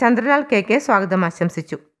inspector Chandralal KK സ്വാഗതം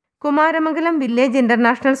ആശംസിച്ചു. Kumaramangalam village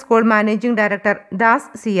international school managing director Das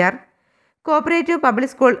CR, cooperative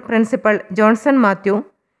public school principal Johnson Mathew,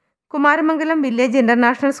 Kumaramangalam village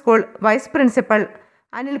international school vice principal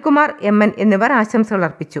Anilkumar MN എന്നിവർ ആശംസകൾ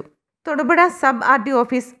അർപ്പിച്ചു. Thodupuzha sub RTO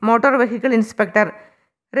office motor vehicle inspector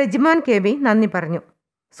Rejimon KB നന്ദി പറഞ്ഞു.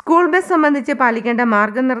 School bus സംബന്ധിച്ച് പാലിക്കേണ്ട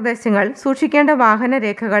മാർഗനിർദ്ദേശങ്ങൾ, സൂക്ഷിക്കേണ്ട വാഹന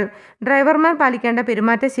രേഖകൾ, ഡ്രൈവർമാർ പാലിക്കേണ്ട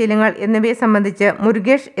പെരുമാറ്റശീലങ്ങൾ എന്നിവയെ സംബന്ധിച്ച്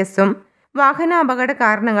മുരുകേഷ് S-ഉം, വാഹന അപകട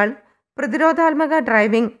കാരണങ്ങൾ, പ്രതിരോധാത്മക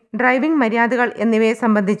ഡ്രൈവിംഗ് മര്യാദകൾ എന്നിവയെ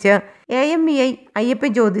സംബന്ധിച്ച് AMVI അയ്യപ്പ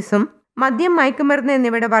ജ്യോതിസും, മദ്യം, മയക്കുമരുന്ന്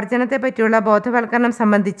എന്നിവയുടെ വർജനത്തെപ്പറ്റിയുള്ള ബോധവൽക്കരണം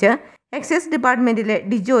സംബന്ധിച്ച് എക്സൈസ് ഡിപ്പാർട്ട്മെന്റിലെ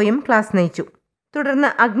ഡിജോയും ക്ലാസ് നയിച്ചു. തുടർന്ന്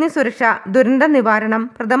അഗ്നിസുരക്ഷ, ദുരന്ത നിവാരണം,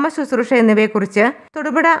 പ്രഥമ ശുശ്രൂഷ എന്നിവയെക്കുറിച്ച്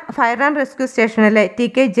തൊടുപുഴ ഫയർ ആൻഡ് റെസ്ക്യൂ സ്റ്റേഷനിലെ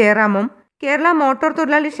TK ജയറാമും, കേരള മോട്ടോർ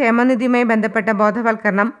തൊഴിലാളി ക്ഷേമനിധിയുമായി ബന്ധപ്പെട്ട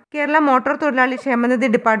ബോധവൽക്കരണം കേരള മോട്ടോർ തൊഴിലാളി ക്ഷേമനിധി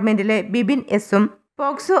ഡിപ്പാർട്ട്മെന്റിലെ Bibin S-ഉം,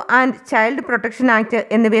 POCSO and child protection act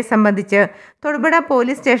എന്നിവയെ സംബന്ധിച്ച് തൊടുപുഴ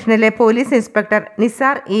പോലീസ് സ്റ്റേഷനിലെ police inspector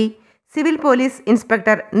Nisar E, civil police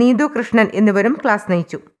inspector Neethu Krishnan എന്നിവരും ക്ലാസ്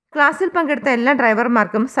നയിച്ചു. ക്ലാസ്സിൽ പങ്കെടുത്ത എല്ലാ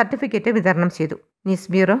ഡ്രൈവർമാർക്കും സർട്ടിഫിക്കറ്റ് വിതരണം ചെയ്തു. News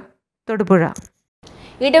bureau, Thodupuzha.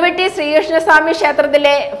 ഇടവെട്ടി ശ്രീകൃഷ്ണസ്വാമി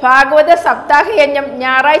ക്ഷേത്രത്തിലെ ഭാഗവത സപ്താഹ യജ്ഞം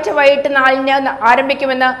ഞായറാഴ്ച വൈകിട്ട് 4-ന്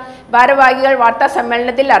ആരംഭിക്കുമെന്ന് ഭാരവാഹികൾ വാർത്താ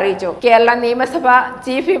സമ്മേളനത്തിൽ അറിയിച്ചു. കേരള നിയമസഭ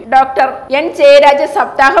chief whip doctor N Jayaraj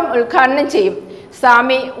സപ്താഹം ഉദ്ഘാടനം ചെയ്യും.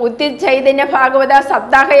 സ്വാമി ഉദിത് ചൈതന്യ ഭാഗവത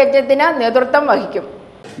സപ്താഹ യജ്ഞത്തിന് നേതൃത്വം വഹിക്കും.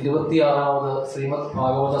 26ാമത് ശ്രീമദ്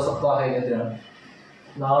ഭാഗവത സപ്താഹ യജ്ഞത്തിന്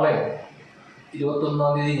നാളെ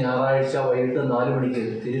 21-ാം തീയതി ഞായറാഴ്ച വൈകിട്ട് 4 മണിക്ക്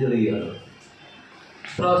തിരിതെളിയുകയാണ്.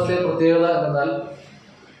 ഇപ്രാവശ്യത്തെ പ്രത്യേകത എന്നാൽ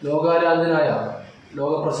ലോകാരാധനായ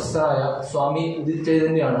ലോകപ്രശസ്തനായ സ്വാമി ഉദിത്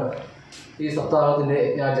ചൈതന്യമാണ് ഈ സപ്താഹത്തിൻ്റെ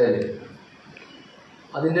യജ്ഞാചാര്യൻ.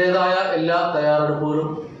 അതിൻ്റേതായ എല്ലാ തയ്യാറെടുപ്പുകളും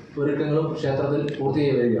ഒരുക്കങ്ങളും ക്ഷേത്രത്തിൽ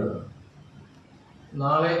പൂർത്തിയായി വരികയാണ്.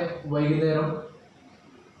 നാളെ വൈകുന്നേരം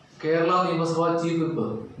കേരള നിയമസഭാ chief whip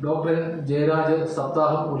doctor N Jayaraj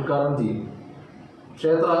സപ്താഹം ഉദ്ഘാടനം ചെയ്യും.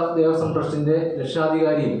 ക്ഷേത്ര ദേവസ്വം ട്രസ്റ്റിൻ്റെ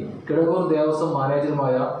രക്ഷാധികാരിയും കിടങ്ങൂർ ദേവസ്വം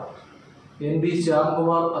മാനേജറുമായ NB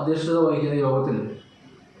ശ്യാംകുമാർ അധ്യക്ഷത വഹിക്കുന്ന യോഗത്തിൽ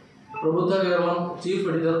പ്രബുദ്ധ കേരളം ചീഫ്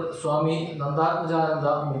എഡിറ്റർ സ്വാമി നന്ദാത്മജാനന്ദ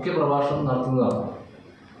മുഖ്യപ്രഭാഷണം നടത്തുന്നതാണ്.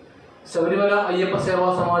 ശബരിമല അയ്യപ്പ സേവാ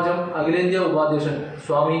സമാജം അഖിലേന്ത്യാ ഉപാധ്യക്ഷൻ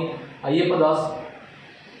സ്വാമി അയ്യപ്പദാസ്,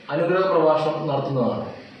 അനുഗ്രഹ പ്രഭാഷണം നടത്തുന്നതാണ്.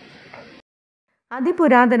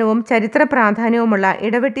 അതിപുരാതനവും ചരിത്ര പ്രാധാന്യവുമുള്ള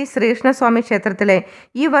ഇടവെട്ടി ശ്രീകൃഷ്ണസ്വാമി ക്ഷേത്രത്തിലെ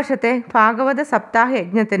ഈ വർഷത്തെ ഭാഗവത സപ്താഹ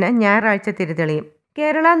യജ്ഞത്തിന് ഞായറാഴ്ച തിരിതെളിയും.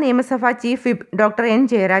 കേരള നിയമസഭാ chief whip doctor N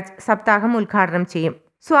Jayaraj സപ്താഹം ഉദ്ഘാടനം ചെയ്യും.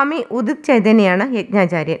 സ്വാമി ഉദിത് ചൈതന്യയാണ്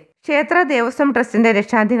യജ്ഞാചാര്യൻ. ക്ഷേത്ര ദേവസ്വം ട്രസ്റ്റിന്റെ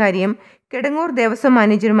രക്ഷാധികാരിയും കിടങ്ങൂർ ദേവസ്വം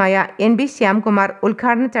മാനേജറുമായ NB ശ്യാംകുമാർ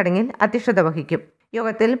ഉദ്ഘാടന ചടങ്ങിൽ അധ്യക്ഷത വഹിക്കും.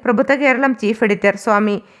 യോഗത്തിൽ പ്രബുദ്ധ കേരളം ചീഫ് എഡിറ്റർ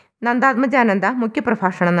സ്വാമി നന്ദാത്മജാനന്ദ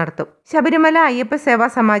മുഖ്യപ്രഭാഷണം നടത്തും. ശബരിമല അയ്യപ്പ സേവാ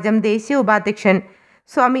സമാജം ദേശീയ ഉപാധ്യക്ഷൻ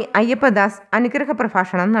സ്വാമി അയ്യപ്പദാസ് അനുഗ്രഹ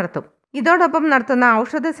പ്രഭാഷണം നടത്തും. ഇതോടൊപ്പം നടത്തുന്ന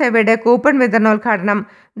ഔഷധ സേവയുടെ കൂപ്പൺ വിതരണോദ്ഘാടനം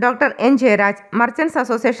doctor N Jayaraj merchants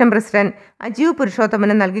association president Ajeev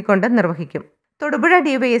Purushothaman നൽകിക്കൊണ്ട് നിർവഹിക്കും. തൊടുപുഴ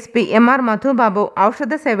DYSP MR മധുബാബു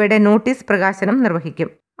ഔഷധ സേവയുടെ നോട്ടീസ് പ്രകാശനം നിർവഹിക്കും.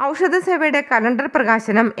 ഔഷധ സേവയുടെ കലണ്ടർ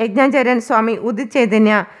പ്രകാശനം യജ്ഞാചാര്യൻ സ്വാമി ഉദിത്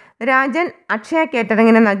ചൈതന്യ രാജൻ അക്ഷയ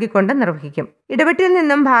കേറ്ററിംഗിന് നൽകിക്കൊണ്ട് നിർവഹിക്കും. ഇടവെട്ടിയിൽ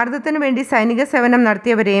നിന്നും ഭാരതത്തിനു വേണ്ടി സൈനിക സേവനം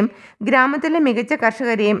നടത്തിയവരെയും ഗ്രാമത്തിലെ മികച്ച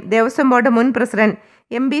കർഷകരെയും ദേവസ്വം ബോർഡ് മുൻ president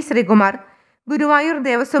MB Sreekumar, Guruvayur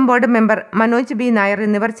Devaswom board member Manoj B Nair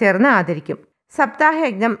എന്നിവർ ചേർന്ന് ആദരിക്കും. സപ്താഹ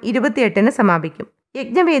യജ്ഞം 28-ന് സമാപിക്കും.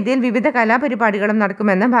 യജ്ഞവേദിയിൽ വിവിധ കലാപരിപാടികളും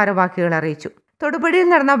നടക്കുമെന്ന് ഭാരവാഹികൾ അറിയിച്ചു. തൊടുപുഴയിൽ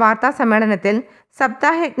നടന്ന വാർത്താ സമ്മേളനത്തിൽ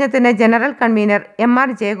സപ്താഹ യജ്ഞത്തിന് general convener MR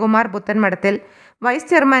Jayakumar പുത്തൻമഠത്തിൽ, vice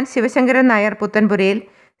chairman Sivasankaran Nair Puthenpurayil,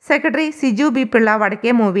 secretary Siju B Pillai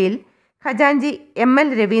വടക്കേ മൂവിയിൽ, ഖജാൻജി ML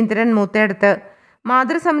രവീന്ദ്രൻ മൂത്തേടത്ത്,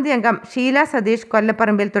 മാതൃസമിതി അംഗം ഷീല സതീഷ്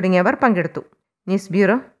കൊല്ലപ്പറമ്പിൽ തുടങ്ങിയവർ പങ്കെടുത്തു. News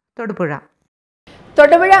bureau, Thodupuzha.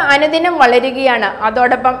 തൊടുപുഴ അനുദിനം വളരുകയാണ്.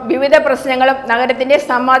 അതോടൊപ്പം വിവിധ പ്രശ്നങ്ങളും നഗരത്തിന്റെ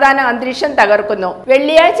സമാധാന അന്തരീക്ഷം തകർക്കുന്നു.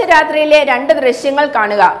 വെള്ളിയാഴ്ച രാത്രിയിലെ 2 ദൃശ്യങ്ങൾ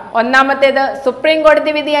കാണുക. ഒന്നാമത്തേത്, സുപ്രീം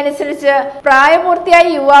കോടതി വിധി അനുസരിച്ച് പ്രായപൂർത്തിയായ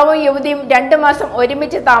യുവാവും യുവതിയും 2 മാസം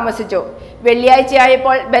ഒരുമിച്ച് താമസിച്ചു.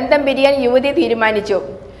 വെള്ളിയാഴ്ചയായപ്പോൾ ബന്ധം പിരിയാൻ യുവതി തീരുമാനിച്ചു.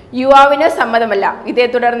 യുവാവിന് സമ്മതമല്ല. ഇതേ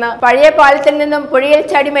തുടർന്ന് പഴയ പാലത്തിൽ നിന്നും പുഴയിൽ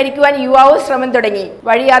ചാടി മരിക്കുവാൻ യുവാവ് ശ്രമം തുടങ്ങി.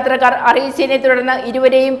 വഴിയാത്രക്കാർ അറിയിച്ചതിനെ തുടർന്ന്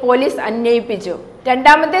ഇരുവരെയും പോലീസ് അന്വയിപ്പിച്ചു.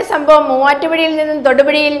 രണ്ടാമത്തെ സംഭവം മൂവാറ്റുപുഴയിൽ നിന്നും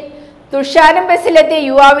തൊടുപുഴയിൽ തുഷാരം ബസ്സിലെത്തിയ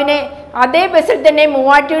യുവാവിനെ അതേ ബസ്സിൽ തന്നെ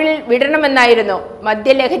മൂവാറ്റുപുഴയിൽ വിടണമെന്നായിരുന്നു.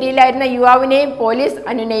 മദ്യലഹരിയിലായിരുന്ന യുവാവിനെയും പോലീസ്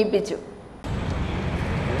അനുനയിപ്പിച്ചു.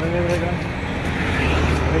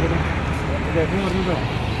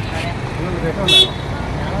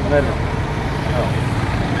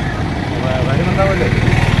 വരുന്നുണ്ടാവല്ലേ?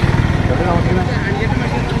 എവിടെ താമസിക്കുന്നത്?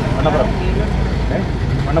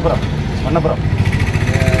 മണ്ണപ്പുറം. മണ്ണപ്പുറം.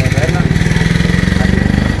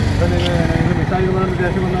 നിങ്ങൾ മിസ്സായിരുന്ന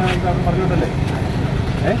ദേശം വന്ന് പറഞ്ഞു വിട്ടല്ലേ?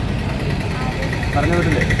 പറഞ്ഞു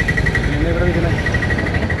വിട്ടില്ലേ? നിങ്ങൾ ഇവിടെ നിൽക്കുന്നത്?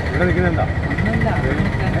 ഇവിടെ നിൽക്കുന്നത് എന്താ?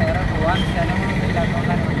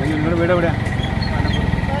 നിങ്ങളുടെ വീട് എവിടെയാ?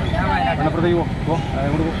 മണ്ണപ്പുറത്തേക്ക് പോ.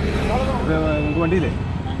 എങ്ങോട്ട് പോകും? നിങ്ങൾക്ക് വണ്ടിയില്ലേ?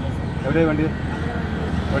 എവിടെയാണ് വണ്ടി?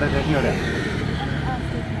 എവിടെ? സ്റ്റേഷൻ എവിടെയാണ്?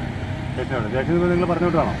 സ്റ്റേഷനിൽ നിങ്ങൾ പറഞ്ഞു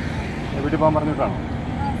വിട്ടാണോ? വീട്ടിൽ പോകാൻ പറഞ്ഞു വിട്ടാണോ?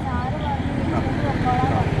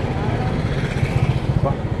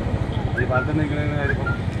 ഈ പാലത്തിൽ നിൽക്കുന്നതിനായിരിക്കും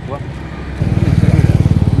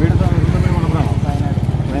വീട് മണ്ണപ്പുറമാണോ?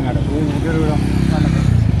 വയനാട്. എനിക്കൊരു വീടോ?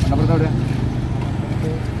 മണ്ണപ്പുറത്ത് എവിടെയാണ്?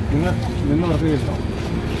 നിങ്ങൾ നിന്ന് വർക്ക് ചെയ്തിട്ടോ?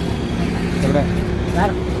 എവിടെ?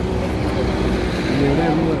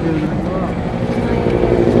 എവിടെയായിരുന്നു വർക്ക് ചെയ്തിരുന്നത്?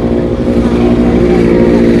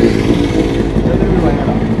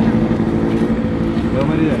 വയനാടാണ്.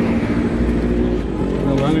 ദേവമാരിയായിരുന്നു.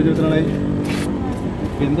 വിവാഹം കഴിച്ച എത്ര ആളായി?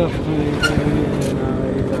 എന്താ പ്രശ്നം?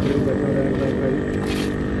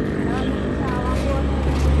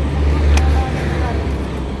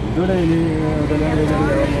 ഇതുവരെ ഇനി കല്യാണം കഴിഞ്ഞാൽ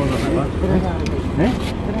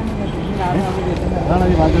അതാണ്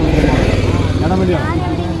ഈ പാലത്തിൽ ചാടാൻ വേണ്ടിയാണോ?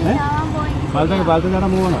 പാലത്തിൽ ചാടാൻ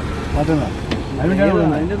പോകണോ? പാലത്തിൽ നിന്ന് അതിന് വേണ്ടിയാണ്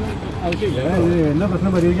പോകുന്നത്. എന്നാ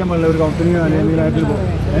പ്രശ്നം പരിഹരിക്കാൻ പാടില്ല. ഒരു കൗൺസിലിംഗ് അല്ലെങ്കിൽ ആയിട്ട് പോകും.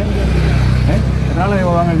 എത്രനാളായി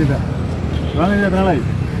പോകാൻ കഴിഞ്ഞിട്ട്? എത്ര നാളായി?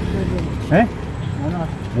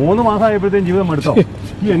 3 മാസമായപ്പോഴത്തേക്കും ജീവിതം മടുത്തോ?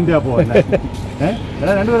 എൻ്റെ അപ്പോൾ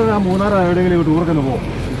രണ്ടുപേരും ആ മൂന്നാർ എവിടെയെങ്കിലും ടൂറൊക്കെ ഒന്ന് പോകും.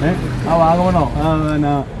 ആ വാഗമണോ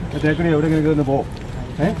പിന്നെ തേക്കടി എവിടെയെങ്കിലും ഒന്ന് പോകും.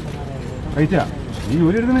 കഴിച്ചാ ഈ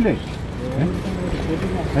ജോലി എടുക്കുന്നില്ലേ?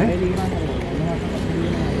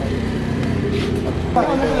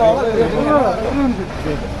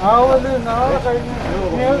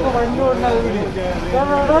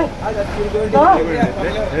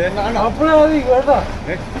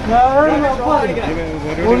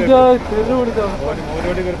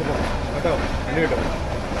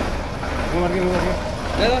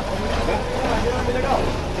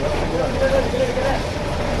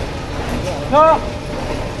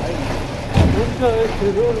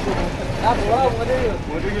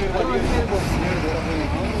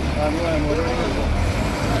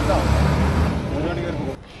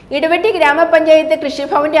 ഇടവെട്ടി ഗ്രാമപഞ്ചായത്ത്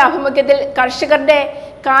കൃഷിഭവന്റെ ആഭിമുഖ്യത്തിൽ കർഷകരുടെ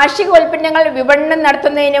കാർഷിക ഉൽപ്പന്നങ്ങൾ വിപണനം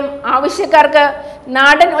നടത്തുന്നതിനും ആവശ്യക്കാർക്ക്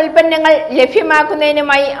നാടൻ ഉൽപ്പന്നങ്ങൾ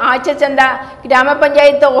ലഭ്യമാക്കുന്നതിനുമായി ആഴ്ചച്ചന്ത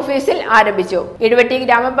ഗ്രാമപഞ്ചായത്ത് ഓഫീസിൽ ആരംഭിച്ചു. ഇടവെട്ടി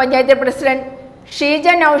ഗ്രാമപഞ്ചായത്ത് പ്രസിഡന്റ് ഷീജ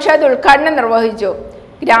നൌഷാദ് ഉദ്ഘാടനം നിർവഹിച്ചു.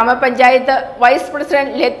 ഗ്രാമപഞ്ചായത്ത് വൈസ്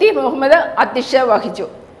പ്രസിഡന്റ് ലത്തീഫ് മുഹമ്മദ് അധ്യക്ഷത വഹിച്ചു.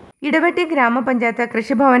 ഇടവെട്ടി ഗ്രാമപഞ്ചായത്ത്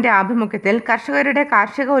കൃഷിഭവന്റെ ആഭിമുഖ്യത്തിൽ കർഷകരുടെ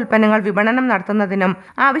കാർഷിക ഉൽപ്പന്നങ്ങൾ വിപണനം നടത്തുന്നതിനും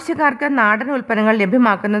ആവശ്യക്കാർക്ക് നാടൻ ഉൽപ്പന്നങ്ങൾ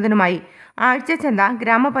ലഭ്യമാക്കുന്നതിനുമായി ആഴ്ചച്ചന്ത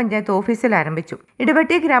ഗ്രാമപഞ്ചായത്ത് ഓഫീസിൽ ആരംഭിച്ചു.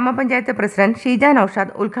 ഇടവെട്ടി ഗ്രാമപഞ്ചായത്ത് പ്രസിഡന്റ് ഷീജ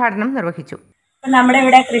നൌഷാദ് ഉദ്ഘാടനം നിർവഹിച്ചു. നമ്മുടെ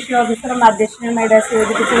ഇവിടെ കൃഷി ഓഫീസറും അധ്യക്ഷനും ഇവിടെ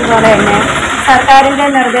സൂചിപ്പിച്ചതുപോലെ തന്നെ സർക്കാരിന്റെ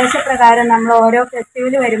നിർദ്ദേശപ്രകാരം നമ്മൾ ഓരോ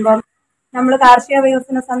ഫെസ്റ്റിവൽ വരുമ്പം നമ്മൾ കാർഷിക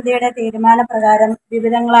വികസന സമിതിയുടെ തീരുമാനപ്രകാരം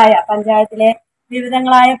പഞ്ചായത്തിലെ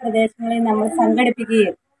വിവിധങ്ങളായ പ്രദേശങ്ങളിൽ നമ്മൾ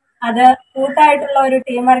സംഘടിപ്പിക്കുകയും അത് കൂട്ടായിട്ടുള്ള ഒരു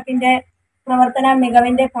ടീം വർക്കിന്റെ പ്രവർത്തന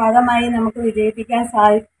മികവിന്റെ ഭാഗമായി നമുക്ക് വിജയിപ്പിക്കാൻ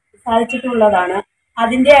സാധിച്ചിട്ടുള്ളതാണ്.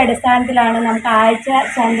 അതിന്റെ അടിസ്ഥാനത്തിലാണ് നമുക്ക് ആഴ്ച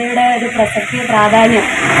ചന്തയുടെ ഒരു പ്രസക്തി പ്രാധാന്യം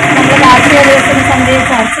നമ്മൾ കാർഷിക വികസന സമിതിയെ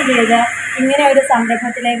ചർച്ച ചെയ്ത് ഇങ്ങനെ ഒരു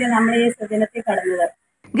സംരംഭത്തിലേക്ക് നമ്മൾ ഈ സുദിനത്തിൽ കടന്നത്.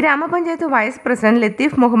 ഗ്രാമപഞ്ചായത്ത് വൈസ് പ്രസിഡന്റ്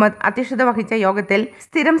ലത്തീഫ് മുഹമ്മദ് അധ്യക്ഷത വഹിച്ച യോഗത്തിൽ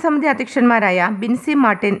സ്ഥിരം സമിതി അധ്യക്ഷന്മാരായ ബിൻസി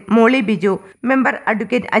മാർട്ടിൻ, മോളി Biju, member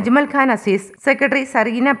advocate Ajmal Khan Azeez, secretary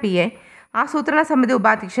Zarina PA, ആസൂത്രണ സമിതി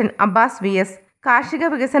ഉപാധ്യക്ഷൻ അബ്ബാസ് VS, കാർഷിക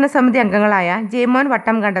വികസന സമിതി അംഗങ്ങളായ ജേമോൻ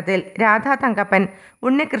വട്ടംകണ്ടത്തിൽ, രാധ തങ്കപ്പൻ,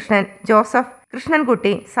 ഉണ്ണികൃഷ്ണൻ, ജോസഫ്,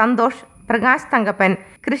 കൃഷ്ണൻകുട്ടി, സന്തോഷ്, പ്രകാശ് തങ്കപ്പൻ,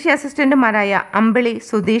 കൃഷി അസിസ്റ്റന്റുമാരായ അമ്പിളി,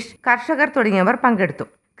 സുധീഷ്, കർഷകർ തുടങ്ങിയവർ പങ്കെടുത്തു.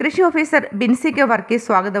 കൃഷി ഓഫീസർ ബിൻസി കെ വർക്കി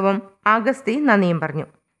സ്വാഗതവും ആഗസ്തി നന്ദിയും പറഞ്ഞു.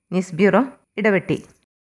 News bureau, Idavetti.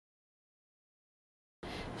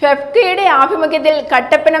 ഫെഫ്കയുടെ ആഭിമുഖ്യത്തിൽ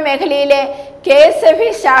കട്ടപ്പന മേഖലയിലെ KSFE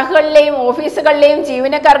ശാഖകളിലെയും ഓഫീസുകളിലെയും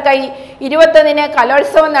ജീവനക്കാർക്കായി 21-ന്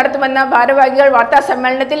കലോത്സവം നടത്തുമെന്ന് ഭാരവാഹികൾ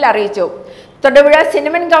വാർത്താസമ്മേളനത്തിൽ അറിയിച്ചു. തൊടുപുഴ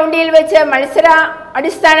സിനിമൻ കൗണ്ടിയിൽ വെച്ച് മത്സര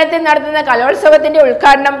അടിസ്ഥാനത്തിൽ നടത്തുന്ന കലോത്സവത്തിന്റെ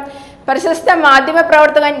ഉദ്ഘാടനം പ്രശസ്ത മാധ്യമ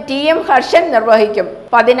പ്രവർത്തകൻ TM ഹർഷൻ നിർവഹിക്കും.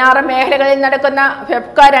 16 മേഖലകളിൽ നടക്കുന്ന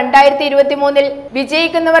ഫെഫ്ക 2023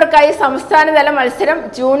 വിജയിക്കുന്നവർക്കായി സംസ്ഥാനതല മത്സരം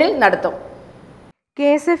ജൂണിൽ നടത്തും.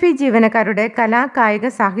 KSFE ജീവനക്കാരുടെ കലാ, കായിക,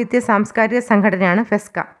 സാഹിത്യ, സാംസ്കാരിക സംഘടനയാണ്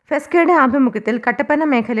ഫെസ്ക. ഫെസ്കയുടെ ആഭിമുഖ്യത്തിൽ കട്ടപ്പന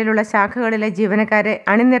മേഖലയിലുള്ള ശാഖകളിലെ ജീവനക്കാരെ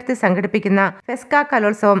അണിനിരത്തി സംഘടിപ്പിക്കുന്ന ഫെസ്ക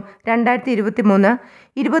കലോത്സവം 2023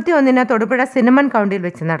 21-ന് തൊടുപുഴ സിനിമൻ കൗണ്ടിയിൽ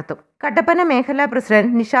വെച്ച് നടത്തും. കട്ടപ്പന മേഖലാ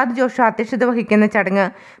പ്രസിഡന്റ് നിഷാദ് ജോഷ അധ്യക്ഷത വഹിക്കുന്ന ചടങ്ങ്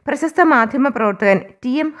പ്രശസ്ത മാധ്യമ പ്രവർത്തകൻ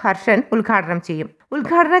TM ഹർഷൻ ഉദ്ഘാടനം ചെയ്യും.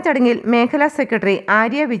 ഉദ്ഘാടന ചടങ്ങിൽ മേഖലാ സെക്രട്ടറി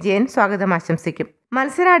ആര്യ വിജയൻ സ്വാഗതം ആശംസിക്കും.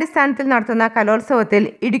 മത്സരാടിസ്ഥാനത്തിൽ നടത്തുന്ന കലോത്സവത്തിൽ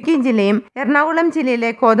ഇടുക്കി ജില്ലയും എറണാകുളം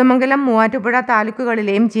ജില്ലയിലെ കോതമംഗലം, മൂവാറ്റുപുഴ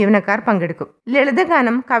താലൂക്കുകളിലെയും ജീവനക്കാർ പങ്കെടുക്കും.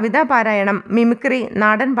 ലളിതഗാനം, കവിതാ പാരായണം, മിമിക്രി,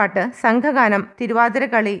 നാടൻപാട്ട്, സംഘഗാനം,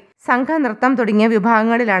 തിരുവാതിരക്കളി, സംഘനൃത്തം തുടങ്ങിയ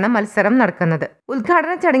വിഭാഗങ്ങളിലാണ് മത്സരം നടക്കുന്നത്.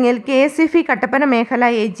 ഉദ്ഘാടന ചടങ്ങിൽ KSFE കട്ടപ്പന മേഖല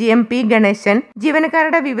AGM P ഗണേശൻ,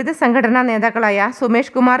 ജീവനക്കാരുടെ വിവിധ സംഘടനാ നേതാക്കളായ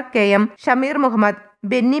Sumesh Kumar KM, Shameer Muhammad,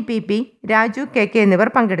 Benny PP, Raju KK എന്നിവർ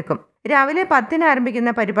പങ്കെടുക്കും. രാവിലെ 10-ന്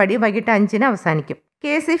ആരംഭിക്കുന്ന പരിപാടി വൈകിട്ട് 5-ന് അവസാനിക്കും.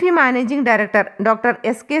 KSFE managing director doctor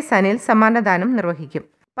SK Sanil സമ്മാനദാനം നിർവഹിക്കും.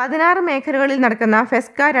 16 മേഖലകളിൽ നടക്കുന്ന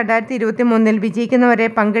ഫെസ്ക 2023 വിജയിക്കുന്നവരെ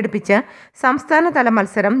പങ്കെടുപ്പിച്ച് സംസ്ഥാനതല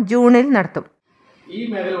മത്സരം ജൂണിൽ നടത്തും. ഈ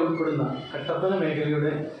മേഖല ഉൾപ്പെടുന്ന കട്ടപ്പന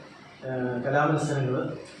മേഖലയുടെ കലാമത്സരങ്ങൾ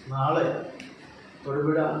നാളെ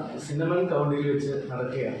തൊടുപുഴ സിനിമൻ കൗണ്ടിയിൽ വെച്ച്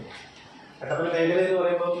നടക്കുകയാണ്. കട്ടപ്പന മേഖല എന്ന്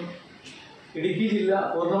പറയുമ്പോൾ ഇടുക്കി ജില്ല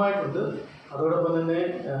പൂർണ്ണമായിട്ടുണ്ട്. അതോടൊപ്പം തന്നെ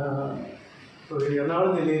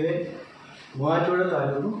എറണാകുളം ജില്ലയിലെ മൂവാറ്റുപുഴ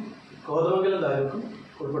താലൂക്കും കോതമംഗലം താലൂക്കും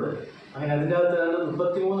ഉൾപ്പെടും. അങ്ങനെ അതിൻ്റെ അകത്ത്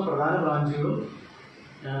 33 പ്രധാന ബ്രാഞ്ചുകളും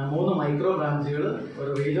 3 മൈക്രോ ബ്രാഞ്ചുകൾ, ഒരു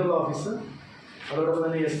റീജിയണൽ ഓഫീസ്, അതോടൊപ്പം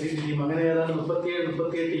തന്നെ SDT ടീം, അങ്ങനെ ഏതാണ്ട്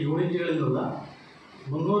 37-38 യൂണിറ്റുകളിൽ നിന്നുള്ള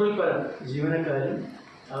 300-ൽ പരം ജീവനക്കാരും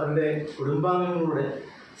അവരുടെ കുടുംബാംഗങ്ങളുടെ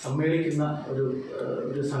സമ്മേളിക്കുന്ന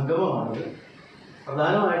ഒരു സംഗമമാണിത്.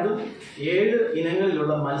 പ്രധാനമായിട്ടും 7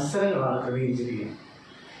 ഇനങ്ങളിലുള്ള മത്സരങ്ങളാണ് ക്രമീകരിച്ചിരിക്കുന്നത്.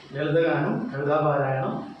 ലളിതഗാനം,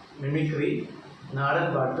 കവിതാപാരായണം, മിമിക്രി,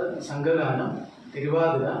 നാടൻപാട്ട്, സംഘഗാനം,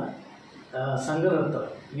 തിരുവാതിര, സംഘനൃത്തം,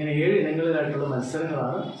 ഇങ്ങനെ 7 ഇനങ്ങളിലായിട്ടുള്ള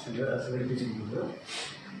മത്സരങ്ങളാണ് സംഘടിപ്പിച്ചിരിക്കുന്നത്.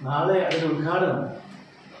 നാളെ അതിൻ്റെ ഉദ്ഘാടനം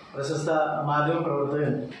പ്രശസ്ത മാധ്യമ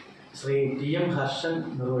പ്രവർത്തകൻ ശ്രീ TM ഹർഷൻ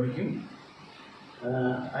നിർവഹിക്കും.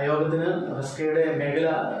 യോഗത്തിന് ഫെസ്കയുടെ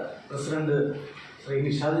മേഖലാ പ്രസിഡന്റ് ശ്രീ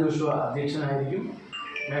നിഷാദ് ജോഷ അധ്യക്ഷനായിരിക്കും.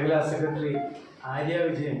 മേഖലാ സെക്രട്ടറി ആര്യ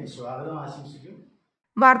വിജയൻ സ്വാഗതം ആശംസിക്കും.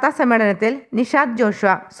 വാർത്താ സമ്മേളനത്തിൽ നിഷാദ് ജോഷ,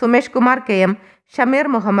 Sumesh Kumar KM, Shameer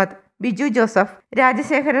Muhammad, Biju Joseph,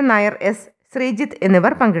 Rajasekharan Nair S, Sreejith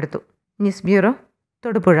എന്നിവർ പങ്കെടുത്തു. News bureau,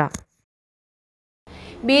 Thodupuzha.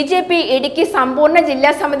 BJP Idukki സമ്പൂർണ്ണ ജില്ലാ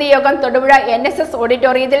സമിതി യോഗം തൊടുപുഴ NSS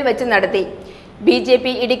ഓഡിറ്റോറിയത്തിൽ വെച്ച് നടത്തി. BJP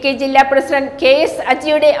ഇടുക്കി ജില്ലാ പ്രസിഡന്റ് KS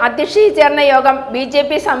അജിയുടെ അധ്യക്ഷതയിൽ ചേർന്ന യോഗം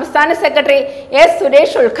BJP സംസ്ഥാന സെക്രട്ടറി S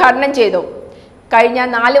സുരേഷ് ഉദ്ഘാടനം ചെയ്തു. കഴിഞ്ഞ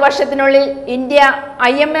 4 വർഷത്തിനുള്ളിൽ ഇന്ത്യ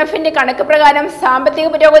IMFന്റെ കണക്ക് പ്രകാരം സാമ്പത്തിക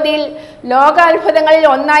പുരോഗതിയിൽ ലോകാത്ഭുതങ്ങളിൽ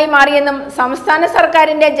ഒന്നായി മാറിയെന്നും സംസ്ഥാന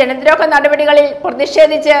സർക്കാരിന്റെ ജനദ്രോഹ നടപടികളിൽ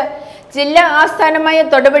പ്രതിഷേധിച്ച് ജില്ലാ ആസ്ഥാനമായ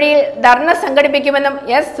തൊടുപുഴയിൽ ധർണ സംഘടിപ്പിക്കുമെന്നും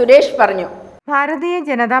എസ് സുരേഷ് പറഞ്ഞു. ഭാരതീയ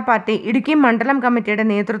ജനതാ പാർട്ടി ഇടുക്കി മണ്ഡലം കമ്മിറ്റിയുടെ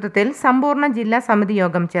നേതൃത്വത്തിൽ സമ്പൂർണ്ണ ജില്ലാ സമിതി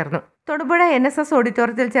യോഗം ചേർന്നു. തൊടുപുഴ NSS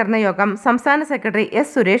ഓഡിറ്റോറിയത്തിൽ ചേർന്ന യോഗം സംസ്ഥാന സെക്രട്ടറി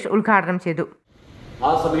എസ് സുരേഷ് ഉദ്ഘാടനം ചെയ്തു.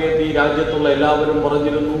 ആ സമയത്ത് ഈ രാജ്യത്തുള്ള എല്ലാവരും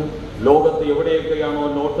പറഞ്ഞിരുന്നു, ലോകത്ത് എവിടെയൊക്കെയാണോ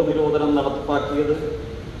നോട്ട് നിരോധനം നടപ്പാക്കിയത്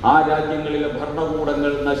ആ രാജ്യങ്ങളിലെ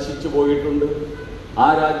ഭരണകൂടങ്ങൾ നശിച്ചു പോയിട്ടുണ്ട്. ആ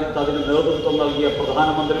രാജ്യത്ത് അതിന് നേതൃത്വം നൽകിയ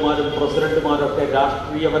പ്രധാനമന്ത്രിമാരും പ്രസിഡന്റുമാരൊക്കെ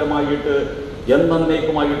രാഷ്ട്രീയപരമായിട്ട്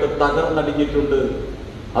എന്നേക്കുമായിട്ട് തകർന്നടിഞ്ഞിട്ടുണ്ട്.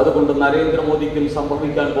 അതുകൊണ്ട് നരേന്ദ്രമോദിക്കും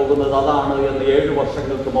സംഭവിക്കാൻ പോകുന്നത് അതാണ് എന്ന് 7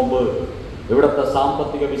 വർഷങ്ങൾക്ക് മുമ്പ് ഇവിടുത്തെ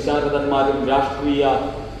സാമ്പത്തിക വിശാരദന്മാരും രാഷ്ട്രീയ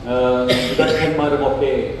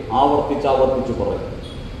വിദഗ്ധന്മാരുമൊക്കെ ആവർത്തിച്ചു പറയും.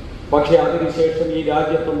 പക്ഷേ അതിനുശേഷം ഈ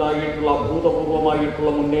രാജ്യത്തുണ്ടായിട്ടുള്ള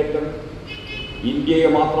അഭൂതപൂർവമായിട്ടുള്ള മുന്നേറ്റം ഇന്ത്യയെ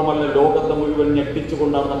മാത്രമല്ല ലോകത്തെ മുഴുവൻ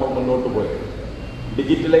ഞെട്ടിച്ചുകൊണ്ടാണ് നമ്മൾ മുന്നോട്ട് പോയത്.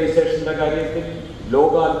 ഡിജിറ്റലൈസേഷൻ്റെ കാര്യത്തിൽ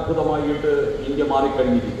ലോകാത്ഭുതമായിട്ട് ഇന്ത്യ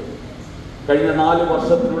മാറിക്കഴിഞ്ഞിരിക്കുന്നു. കഴിഞ്ഞ 4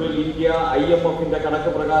 വർഷത്തിനുള്ളിൽ ഇന്ത്യ IMFന്റെ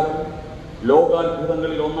കണക്ക് പ്രകാരം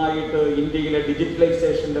ലോകാത്ഭുതങ്ങളിൽ ഒന്നായിട്ട് ഇന്ത്യയിലെ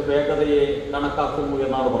ഡിജിറ്റലൈസേഷന്റെ വേഗതയെ കണക്കാക്കുന്നു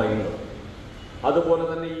എന്നാണ് പറയുന്നത്. അതുപോലെ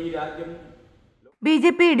തന്നെ ഈ രാജ്യം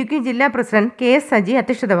BJP ഇടുക്കി ജില്ലാ പ്രസിഡന്റ് KS സജി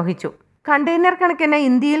അധ്യക്ഷത വഹിച്ചു. കണ്ടെയ്നർ കണക്കിന്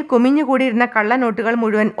ഇന്ത്യയിൽ കുമിഞ്ഞുകൂടിയിരുന്ന കള്ളനോട്ടുകൾ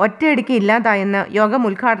മുഴുവൻ ഒറ്റയടിക്ക് ഇല്ലാതായെന്ന് യോഗം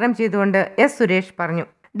ഉദ്ഘാടനം ചെയ്തുകൊണ്ട് എസ് സുരേഷ് പറഞ്ഞു.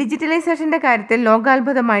 ഡിജിറ്റലൈസേഷന്റെ കാര്യത്തിൽ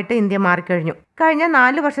ലോകാത്ഭുതമായിട്ട് ഇന്ത്യ മാറിക്കഴിഞ്ഞു. കഴിഞ്ഞ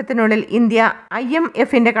 4 വർഷത്തിനുള്ളിൽ ഇന്ത്യ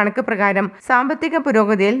IMFന്റെ കണക്ക് പ്രകാരം സാമ്പത്തിക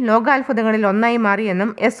പുരോഗതിയിൽ ലോകാത്ഭുതങ്ങളിൽ ഒന്നായി മാറിയെന്നും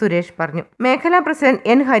എസ് സുരേഷ് പറഞ്ഞു. മേഖലാ പ്രസിഡന്റ്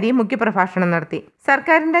N ഹരി മുഖ്യപ്രഭാഷണം നടത്തി.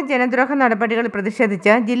 സർക്കാരിന്റെ ജനദ്രോഹ നടപടികൾ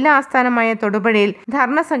പ്രതിഷേധിച്ച് ജില്ലാ ആസ്ഥാനമായ തൊടുപുഴയിൽ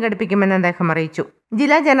ധർണ സംഘടിപ്പിക്കുമെന്ന് അദ്ദേഹം അറിയിച്ചു.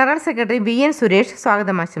 ജില്ലാ ജനറൽ സെക്രട്ടറി VN സുരേഷ്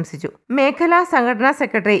സ്വാഗതം ആശംസിച്ചു. മേഖലാ സംഘടനാ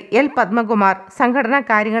സെക്രട്ടറി L പത്മകുമാർ സംഘടനാ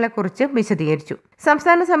കാര്യങ്ങളെക്കുറിച്ച് വിശദീകരിച്ചു.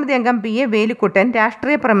 സംസ്ഥാന സമിതി അംഗം PA വേലുക്കുട്ടൻ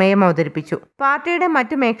രാഷ്ട്രീയ പ്രമേയം അവതരിപ്പിച്ചു. പാർട്ടിയുടെ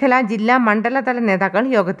മറ്റ് മേഖലാ ജില്ലാ മണ്ഡലതല നേതാക്കൾ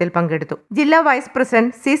യോഗത്തിൽ പങ്കെടുത്തു. ജില്ലാ vice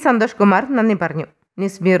president C Santhosh Kumar നന്ദി പറഞ്ഞു.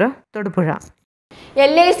 News bureau Thodupuzha.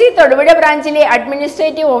 LIC Thodupuzha ബ്രാഞ്ചിലെ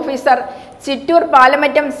administrative officer Chittur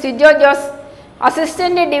Palamattam Sijo Jose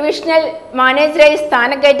assistant divisional മാനേജറായി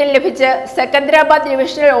സ്ഥാനക്കയറ്റം ലഭിച്ച് സെക്കന്ദരാബാദ്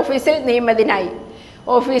ഡിവിഷണൽ ഓഫീസിൽ നിയമിതനായി.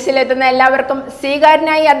 ഓഫീസിലെത്തുന്ന എല്ലാവർക്കും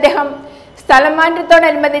സ്വീകാര്യനായി അദ്ദേഹം സ്ഥലം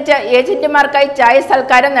മാറ്റത്തോടനുബന്ധിച്ച് ഏജന്റുമാർക്കായി ചായ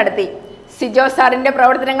സൽക്കാരം നടത്തി. സിജോ സാറിന്റെ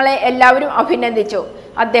പ്രവർത്തനങ്ങളെ എല്ലാവരും അഭിനന്ദിച്ചു.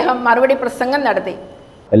 അദ്ദേഹം മറുപടി പ്രസംഗം നടത്തി.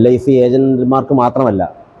 LIC ഏജന്റുമാർക്ക് മാത്രമല്ല,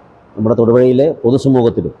 നമ്മുടെ തൊടുപുഴയിലെ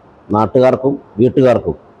പൊതുസമൂഹത്തിലും നാട്ടുകാർക്കും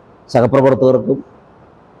വീട്ടുകാർക്കും സഹപ്രവർത്തകർക്കും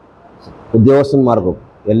ഉദ്യോഗസ്ഥന്മാർക്കും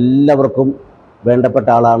എല്ലാവർക്കും വേണ്ടപ്പെട്ട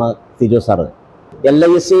ആളാണ് സിജോ സാറ്.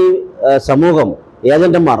 LIC സമൂഹം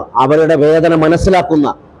ഏജന്റുമാർ അവരുടെ വേദന മനസ്സിലാക്കുന്ന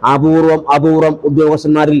അപൂർവം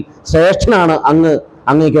ഉദ്യോഗസ്ഥന്മാരിൽ ശ്രേഷ്ഠനാണ് അങ്ങ്.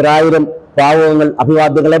 അങ്ങേക്ക് 1000 പാവങ്ങൾ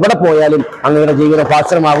അഭിവാദ്യങ്ങൾ. എവിടെ പോയാലും അങ്ങയുടെ ജീവിതം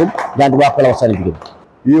ഭാസ്കരമാകും. ഞാൻ വാക്കുകൾ അവസാനിപ്പിക്കുന്നു.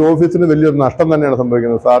 ഈ ഓഫീസിന് വലിയൊരു നഷ്ടം തന്നെയാണ്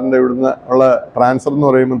സംഭവിക്കുന്നത്. സാറിൻ്റെ ഇവിടുന്ന് ഉള്ള ട്രാൻസ്ഫർ എന്ന്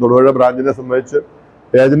പറയുമ്പോൾ തൊടുപുഴ ബ്രാഞ്ചിനെ സംബന്ധിച്ച്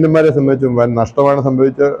ഏജന്റുമാരെ സംബന്ധിച്ചും വൻ നഷ്ടമാണ്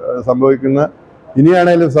സംഭവിക്കുന്നത്.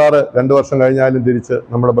 ഇനിയാണേലും സാറ് 2 വർഷം കഴിഞ്ഞാലും തിരിച്ച്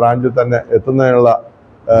നമ്മുടെ ബ്രാഞ്ചിൽ തന്നെ എത്തുന്നതിനുള്ള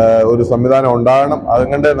ഒരു സംവിധാനം ഉണ്ടാകണം.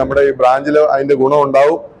 അതുകൊണ്ട് നമ്മുടെ ഈ ബ്രാഞ്ചിൽ അതിൻ്റെ ഗുണം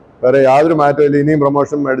ഉണ്ടാവും. വേറെ യാതൊരു മാറ്റമില്ല. ഇനിയും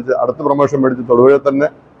അടുത്ത പ്രൊമോഷൻ മേടിച്ച്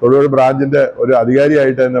തൊടുപുഴ ബ്രാഞ്ചിൻ്റെ ഒരു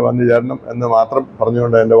അധികാരിയായിട്ട് തന്നെ വന്നു ചേരണം എന്ന് മാത്രം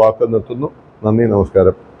പറഞ്ഞുകൊണ്ട് എൻ്റെ വാക്ക് നിർത്തുന്നു. നന്ദി,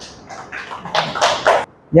 നമസ്കാരം.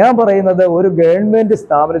 ഞാൻ പറയുന്നത്, ഒരു ഗവൺമെൻറ്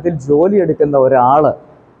സ്ഥാപനത്തിൽ ജോലി എടുക്കുന്ന ഒരാൾ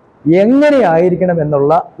എങ്ങനെയായിരിക്കണം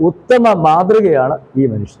എന്നുള്ള ഉത്തമ മാതൃകയാണ് ഈ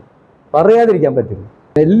മനുഷ്യൻ. പറയാതിരിക്കാൻ പറ്റില്ല.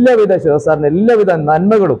 എല്ലാവിധ ശിവസാറിന് എല്ലാവിധ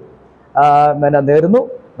നന്മകളും നേരുന്നു.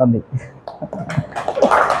 നന്ദി.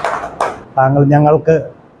 താങ്കൾ ഞങ്ങൾക്ക്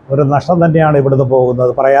ഒരു നഷ്ടം തന്നെയാണ് ഇവിടുന്ന്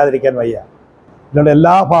പോകുന്നത്, പറയാതിരിക്കാൻ വയ്യ. ഇതിലുള്ള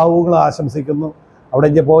എല്ലാ ഭാവങ്ങളും ആശംസിക്കുന്നു.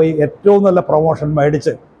 അവിടെ പോയി ഏറ്റവും നല്ല പ്രൊമോഷൻ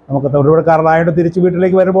മേടിച്ച് നമുക്ക് തൊഴിലുറക്കാരനായിട്ട് തിരിച്ച്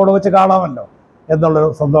വീട്ടിലേക്ക് വരുമ്പോൾ വെച്ച് കാണാമല്ലോ എന്നുള്ളൊരു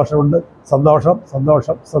സന്തോഷമുണ്ട്. സന്തോഷം.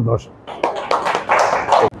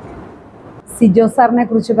 സിജോ സാറിനെ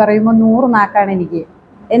കുറിച്ച് പറയുമ്പോൾ 100 നാക്കാണ് എനിക്ക്.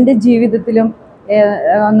 എൻ്റെ ജീവിതത്തിലും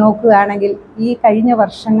നോക്കുകയാണെങ്കിൽ ഈ കഴിഞ്ഞ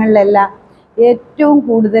വർഷങ്ങളിലെല്ലാം ഏറ്റവും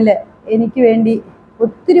കൂടുതൽ എനിക്ക് വേണ്ടി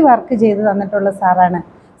ഒത്തിരി വർക്ക് ചെയ്ത് തന്നിട്ടുള്ള സാറാണ്.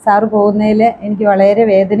 സാറ് പോകുന്നതിൽ എനിക്ക് വളരെ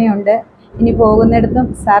വേദനയുണ്ട്. ഇനി പോകുന്നിടത്തും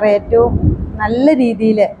സാർ ഏറ്റവും നല്ല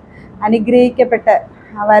രീതിയിൽ അനുഗ്രഹിക്കപ്പെട്ട്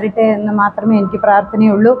വരട്ടെ എന്ന് മാത്രമേ എനിക്ക്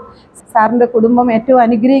പ്രാർത്ഥനയുള്ളൂ. സാറിൻ്റെ കുടുംബം ഏറ്റവും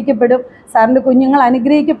അനുഗ്രഹിക്കപ്പെടും, സാറിൻ്റെ കുഞ്ഞുങ്ങൾ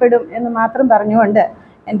അനുഗ്രഹിക്കപ്പെടും എന്ന് മാത്രം പറഞ്ഞുകൊണ്ട്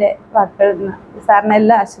എൻ്റെ വാക്കുകളിൽ നിന്ന് സാറിന്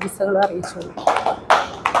എല്ലാ ആശംസകളും അറിയിച്ചോളൂ.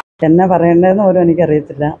 എന്നാ പറയേണ്ടതെന്ന് പോലും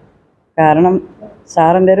എനിക്കറിയത്തില്ല. കാരണം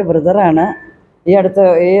സാറിൻ്റെ ഒരു ബ്രദറാണ്. ഈ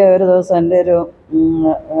ഒരു ദിവസം എൻ്റെ ഒരു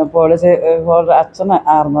പോളിസി അച്ഛൻ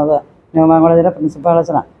ആർന്നത് ന്യൂമാൻ കോളേജിലെ പ്രിൻസിപ്പാൾ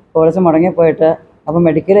അച്ഛനാണ്. പോളിസി മുടങ്ങിപ്പോയിട്ട് അപ്പോൾ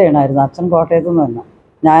മെഡിക്കൽ ചെയ്യണമായിരുന്നു. അച്ഛൻ കോട്ടയത്തു നിന്ന് വന്നു.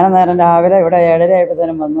 ഞാനന്നേരം രാവിലെ ഇവിടെ 7:30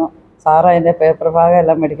 ആയപ്പോഴത്തേനും വന്നു. സാറ് അതിൻ്റെ പേപ്പർ ഭാഗം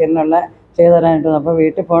എല്ലാം മെഡിക്കലിനുള്ള ചെയ്ത് തരാനായിട്ട് വന്നു. അപ്പോൾ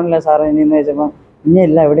വീട്ടിൽ പോകണില്ല സാറേ ഇനിയെന്ന് ചോദിച്ചപ്പം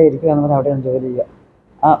ഇനിയില്ല ഇവിടെ ഇരിക്കുകയെന്ന് പറഞ്ഞാൽ അവിടെ ഒന്ന് ജോലി ചെയ്യുക.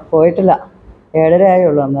 പോയിട്ടില്ല. 7:30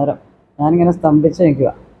 ആയുള്ളൂ. അന്നേരം ഞാനിങ്ങനെ സ്തംഭിച്ച് നിൽക്കുക.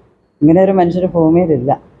 ഇങ്ങനെ ഒരു മനുഷ്യർ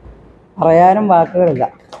ഭൂമിയിലില്ല, പറയാനും വാക്കുകളില്ല.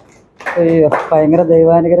 അയ്യോ, ഭയങ്കര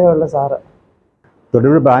ദൈവാനുഗ്രഹമുള്ള സാറ്.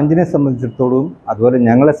 തൊടുപുഴ ബ്രാഞ്ചിനെ സംബന്ധിച്ചിടത്തോളം അതുപോലെ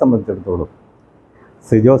ഞങ്ങളെ സംബന്ധിച്ചിടത്തോളം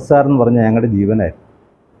സിജോ സാർ എന്ന് പറഞ്ഞാൽ ഞങ്ങളുടെ ജീവനായിരുന്നു.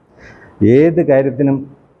 ഏത് കാര്യത്തിനും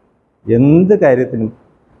എന്ത് കാര്യത്തിനും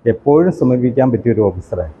എപ്പോഴും സമീപിക്കാൻ പറ്റിയൊരു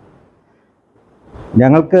ഓഫീസറായിരുന്നു.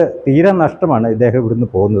 ഞങ്ങൾക്ക് തീരെ നഷ്ടമാണ് ഇദ്ദേഹം ഇവിടുന്ന്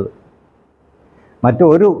പോകുന്നത്.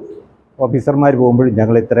 മറ്റൊരു ഓഫീസർമാർ പോകുമ്പോഴും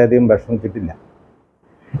ഞങ്ങൾ ഇത്രയധികം വിഷമിച്ചിട്ടില്ല.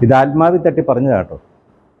 ഇത് ആത്മാവിൽ തട്ടി പറഞ്ഞതാട്ടോ.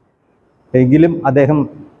 എങ്കിലും അദ്ദേഹം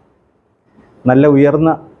നല്ല ഉയർന്ന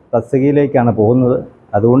തസ്തികയിലേക്കാണ് പോകുന്നത്.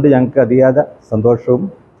 അതുകൊണ്ട് ഞങ്ങൾക്ക് അതിയാത സന്തോഷവും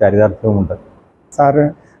ചാരിതാർത്ഥ്യവുമുണ്ട്. സാറ്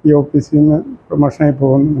ഈ ഓഫീസിൽ നിന്ന് പ്രൊമോഷനായി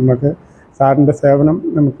പോകുന്നു. നമുക്ക് സാറിൻ്റെ സേവനം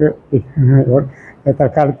നമുക്ക്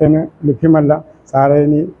തൽക്കാലത്തേന് ലഭ്യമല്ല. സാറെ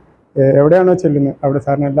ഇനി എവിടെയാണോ ചെല്ലുന്നത് അവിടെ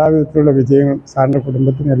സാറിന് എല്ലാവിധത്തിലുള്ള വിജയങ്ങളും സാറിൻ്റെ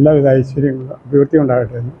കുടുംബത്തിന് എല്ലാവിധ ഐശ്വര്യങ്ങളും അഭിവൃദ്ധി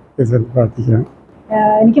ഉണ്ടാകട്ടെ എന്ന് പ്രാർത്ഥിക്കുകയാണ്.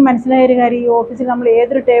 എനിക്ക് മനസ്സിലായ ഒരു കാര്യം, ഈ ഓഫീസിൽ നമ്മൾ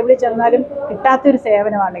ഏതൊരു ടേബിളിൽ ചെന്നാലും കിട്ടാത്തൊരു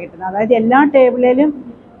സേവനമാണ് കിട്ടുന്നത്. അതായത് എല്ലാ ടേബിളിലും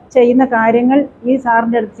ചെയ്യുന്ന കാര്യങ്ങൾ ഈ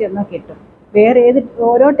സാറിൻ്റെ അടുത്ത് ചെന്നാൽ കിട്ടും. വേറെ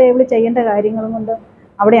ഓരോ ടേബിളിൽ ചെയ്യേണ്ട കാര്യങ്ങളും കൊണ്ട്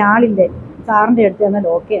അവിടെ ആളില്ലേ, സാറിൻ്റെ അടുത്ത് ചെന്നാൽ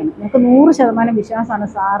ഓക്കെയാണ്. നമുക്ക് 100% വിശ്വാസമാണ്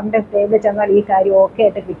സാറിൻ്റെ ടേബിളിൽ ചെന്നാൽ ഈ കാര്യം ഓക്കെ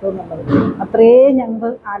ആയിട്ട് കിട്ടുമെന്നുള്ളത്. അത്രയും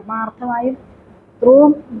ഞങ്ങൾ ആത്മാർത്ഥമായും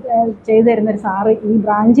ഇത്രയും ചെയ്തു തരുന്നൊരു സാറ് ഈ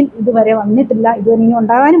ബ്രാഞ്ചിൽ ഇതുവരെ വന്നിട്ടില്ല, ഇതുവരെ ഇനി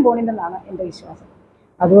ഉണ്ടാകാനും പോകുന്നില്ലെന്നാണ് എൻ്റെ വിശ്വാസം.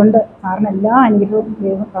 അതുകൊണ്ട് സാറിന് എല്ലാ അനുഗ്രഹവും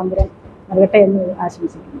ദൈവം തമ്പുരാൻ നൽകട്ടെ എന്ന്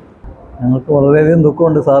ആശംസിക്കുന്നു. ഞങ്ങൾക്ക് വളരെയധികം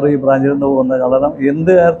ദുഃഖമുണ്ട് സാർ ഈ ബ്രാഞ്ചിൽ നിന്ന് പോകുന്നത്. കാരണം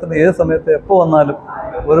എന്ത് കാര്യത്തിന് ഏത് സമയത്ത് എപ്പോൾ വന്നാലും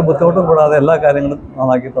ഒരു ബുദ്ധിമുട്ടും കൂടാതെ എല്ലാ കാര്യങ്ങളും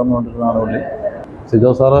നന്നാക്കി തന്നുകൊണ്ടിരുന്നതാണ് പുള്ളി.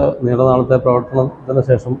 സിജോ സാറ് നീണ്ട നാളത്തെ പ്രവർത്തനത്തിന്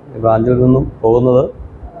ശേഷം ഈ ബ്രാഞ്ചിൽ നിന്നും പോകുന്നത്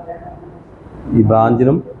ഈ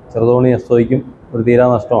ബ്രാഞ്ചിനും ചെറുതോണി എസ്ഒയ്ക്കും ഒരു തീരാ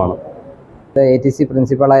നഷ്ടമാണ്. ATC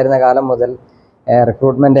പ്രിൻസിപ്പളായിരുന്ന കാലം മുതൽ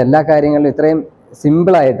റിക്രൂട്ട്മെൻറ്റ് എല്ലാ കാര്യങ്ങളിലും ഇത്രയും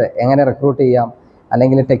സിമ്പിളായിട്ട് എങ്ങനെ റിക്രൂട്ട് ചെയ്യാം,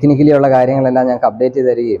 അല്ലെങ്കിൽ ടെക്നിക്കലി ഉള്ള കാര്യങ്ങളെല്ലാം ഞങ്ങൾക്ക് അപ്ഡേറ്റ് ചെയ്ത്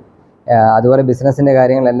തരികയും അതുപോലെ ബിസിനസ്സിൻ്റെ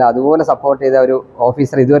കാര്യങ്ങളെല്ലാം അതുപോലെ സപ്പോർട്ട് ചെയ്ത ഒരു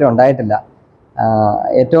ഓഫീസർ ഇതുവരെ ഉണ്ടായിട്ടില്ല.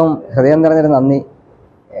 ഏറ്റവും ഹൃദയം നിറഞ്ഞൊരു നന്ദി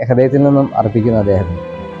ഹൃദയത്തിൽ നിന്നും അർപ്പിക്കുന്നു അദ്ദേഹത്തിന്.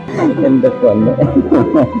 എന്തൊക്കെ വന്ന്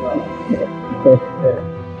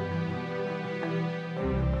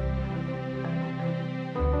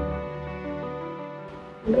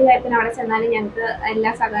എന്ത് കാര്യത്തിന് അവിടെ ചെന്നാലും ഞങ്ങൾക്ക്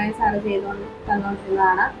എല്ലാ സഹായം സാറ്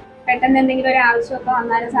തന്നുകൊണ്ടിരുന്നതാണ്. പെട്ടെന്ന് എന്തെങ്കിലും ഒരു ആവശ്യമൊക്കെ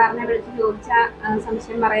വന്നാലും സാറിനെ വിളിച്ച് ചോദിച്ചാൽ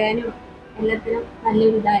സംശയം പറയാനും എല്ലാത്തിനും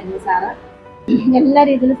നല്ലൊരു ഇതായിരുന്നു സാറ്. എല്ലാ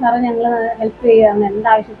രീതിയിലും സാറ് ഞങ്ങൾ ഹെൽപ്പ് ചെയ്യുകയാണ്.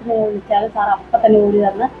 എന്താവശ്യത്തിന് വിളിച്ചാലും സാർ അപ്പം തന്നെ ഓടി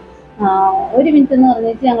തന്ന് 1 മിനിറ്റ് എന്ന്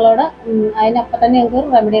പറഞ്ഞിട്ട് ഞങ്ങളോട് അതിനപ്പം തന്നെ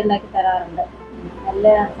ഞങ്ങൾക്ക് റെമഡി ഉണ്ടാക്കി തരാറുണ്ട്. നല്ല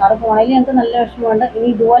സാറ് പോണതിൽ ഞങ്ങൾക്ക് നല്ല വിഷമമുണ്ട്. ഇനി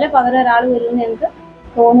ഇതുപോലെ പകരം ഒരാൾ വരുമെന്ന് ഞങ്ങൾക്ക്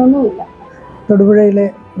തോന്നുന്നുമില്ല. തൊടുപുഴയിലെ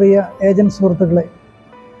പ്രിയ ഏജന്റ് സുഹൃത്തുക്കളെ,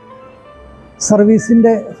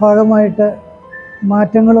 സർവീസിൻ്റെ ഭാഗമായിട്ട്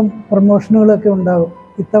മാറ്റങ്ങളും പ്രമോഷനുകളൊക്കെ ഉണ്ടാകും.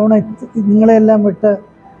 ഇത്തവണ നിങ്ങളെല്ലാം വിട്ട്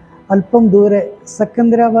അല്പം ദൂരെ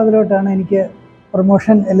സെക്കന്ദരാബാദിലോട്ടാണ് എനിക്ക്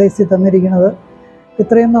പ്രൊമോഷൻ LIC തന്നിരിക്കുന്നത്.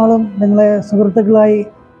 ഇത്രയും നാളും നിങ്ങളെ സുഹൃത്തുക്കളായി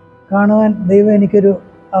കാണുവാൻ ദൈവം എനിക്കൊരു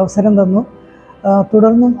അവസരം തന്നു.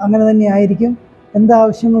 തുടർന്നും അങ്ങനെ തന്നെ ആയിരിക്കും.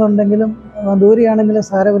 എന്താവശ്യങ്ങളുണ്ടെങ്കിലും ദൂരെയാണെങ്കിലും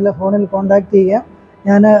സാരമില്ല, ഫോണിൽ കോൺടാക്റ്റ് ചെയ്യാം.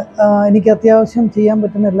 എനിക്ക് അത്യാവശ്യം ചെയ്യാൻ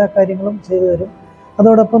പറ്റുന്ന എല്ലാ കാര്യങ്ങളും ചെയ്തു തരും.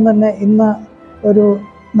 അതോടൊപ്പം തന്നെ ഇന്ന് ഒരു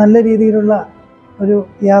നല്ല രീതിയിലുള്ള ഒരു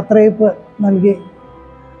യാത്രയയപ്പ്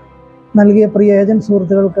നൽകിയ പ്രിയ ഏജന്റ്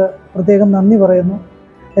സുഹൃത്തുക്കൾക്ക് പ്രത്യേകം നന്ദി പറയുന്നു.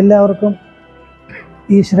 എല്ലാവർക്കും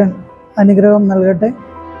ഈശ്വരൻ അനുഗ്രഹം നൽകട്ടെ.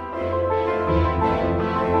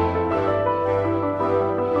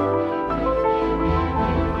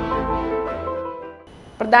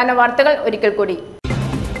 പ്രധാന വാർത്തകൾ ഒരിക്കൽ കൂടി.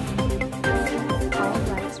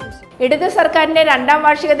 ഇടത് സർക്കാരിന്റെ 2ാം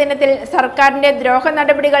വാർഷിക ദിനത്തിൽ സർക്കാരിന്റെ ദ്രോഹ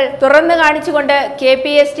നടപടികൾ തുറന്നു കാണിച്ചുകൊണ്ട്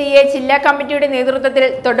KPSTA ജില്ലാ കമ്മിറ്റിയുടെ നേതൃത്വത്തിൽ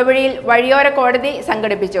തൊടുപുഴയിൽ വഴിയോര കോടതി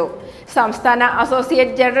സംഘടിപ്പിച്ചു. സംസ്ഥാന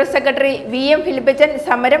അസോസിയേറ്റ് ജനറൽ സെക്രട്ടറി VM ഫിലിപ്പച്ചൻ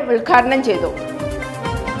സമരം ഉദ്ഘാടനം ചെയ്തു.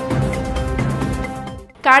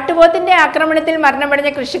 കാട്ടുപോത്തിന്റെ ആക്രമണത്തിൽ മരണമടഞ്ഞ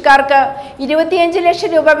കൃഷിക്കാർക്ക് 25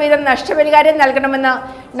 ലക്ഷം രൂപ വീതം നഷ്ടപരിഹാരം നൽകണമെന്ന്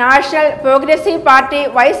നാഷണൽ പ്രോഗ്രസീവ് പാർട്ടി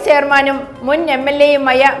വൈസ് ചെയർമാനും മുൻ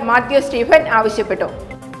MLAയുമായ മാത്യു സ്റ്റീഫൻ ആവശ്യപ്പെട്ടു.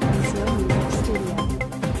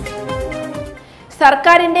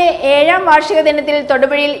 സർക്കാരിന്റെ 7ാം വാർഷിക ദിനത്തിൽ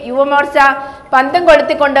തൊടുപുഴയിൽ യുവമോർച്ച പന്തം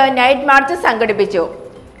കൊളുത്തിക്കൊണ്ട് നൈറ്റ് മാർച്ച് സംഘടിപ്പിച്ചു.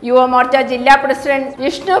 യുവമോർച്ച ജില്ലാ പ്രസിഡന്റ്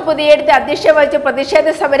വിഷ്ണു പുതിയെടുത്ത് അധ്യക്ഷത വഹിച്ച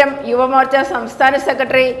പ്രതിഷേധ സമരം യുവമോർച്ച സംസ്ഥാന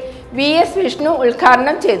സെക്രട്ടറി VS വിഷ്ണു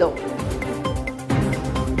ഉദ്ഘാടനം ചെയ്തു.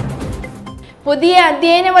 പുതിയ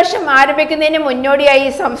അധ്യയന വർഷം ആരംഭിക്കുന്നതിന് മുന്നോടിയായി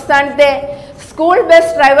സംസ്ഥാനത്തെ സ്കൂൾ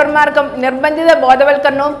ബസ് ഡ്രൈവർമാർക്കും നിർബന്ധിത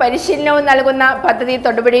ബോധവൽക്കരണവും പരിശീലനവും നൽകുന്ന പദ്ധതി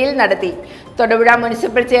തൊടുപുഴയിൽ നടത്തി. Thodupuzha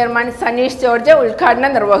municipal chairman Saneesh George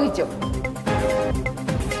ഉദ്ഘാടനം നിർവഹിച്ചു.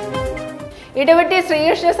 ഇടവെട്ടി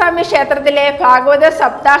ശ്രീകൃഷ്ണസ്വാമി ക്ഷേത്രത്തിലെ ഭാഗവത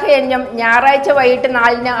സപ്താഹ യജ്ഞം ഞായറാഴ്ച വൈകിട്ട്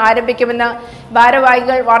 4-ന് ആരംഭിക്കുമെന്ന്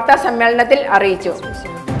ഭാരവാഹികൾ വാർത്താ സമ്മേളനത്തിൽ അറിയിച്ചു.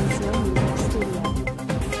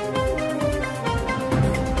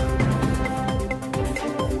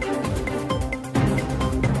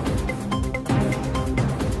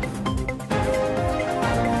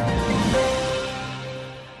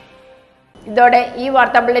 ഇതോടെ ഈ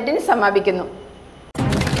വാർത്താ ബുള്ളറ്റിൻ സമാപിക്കുന്നു.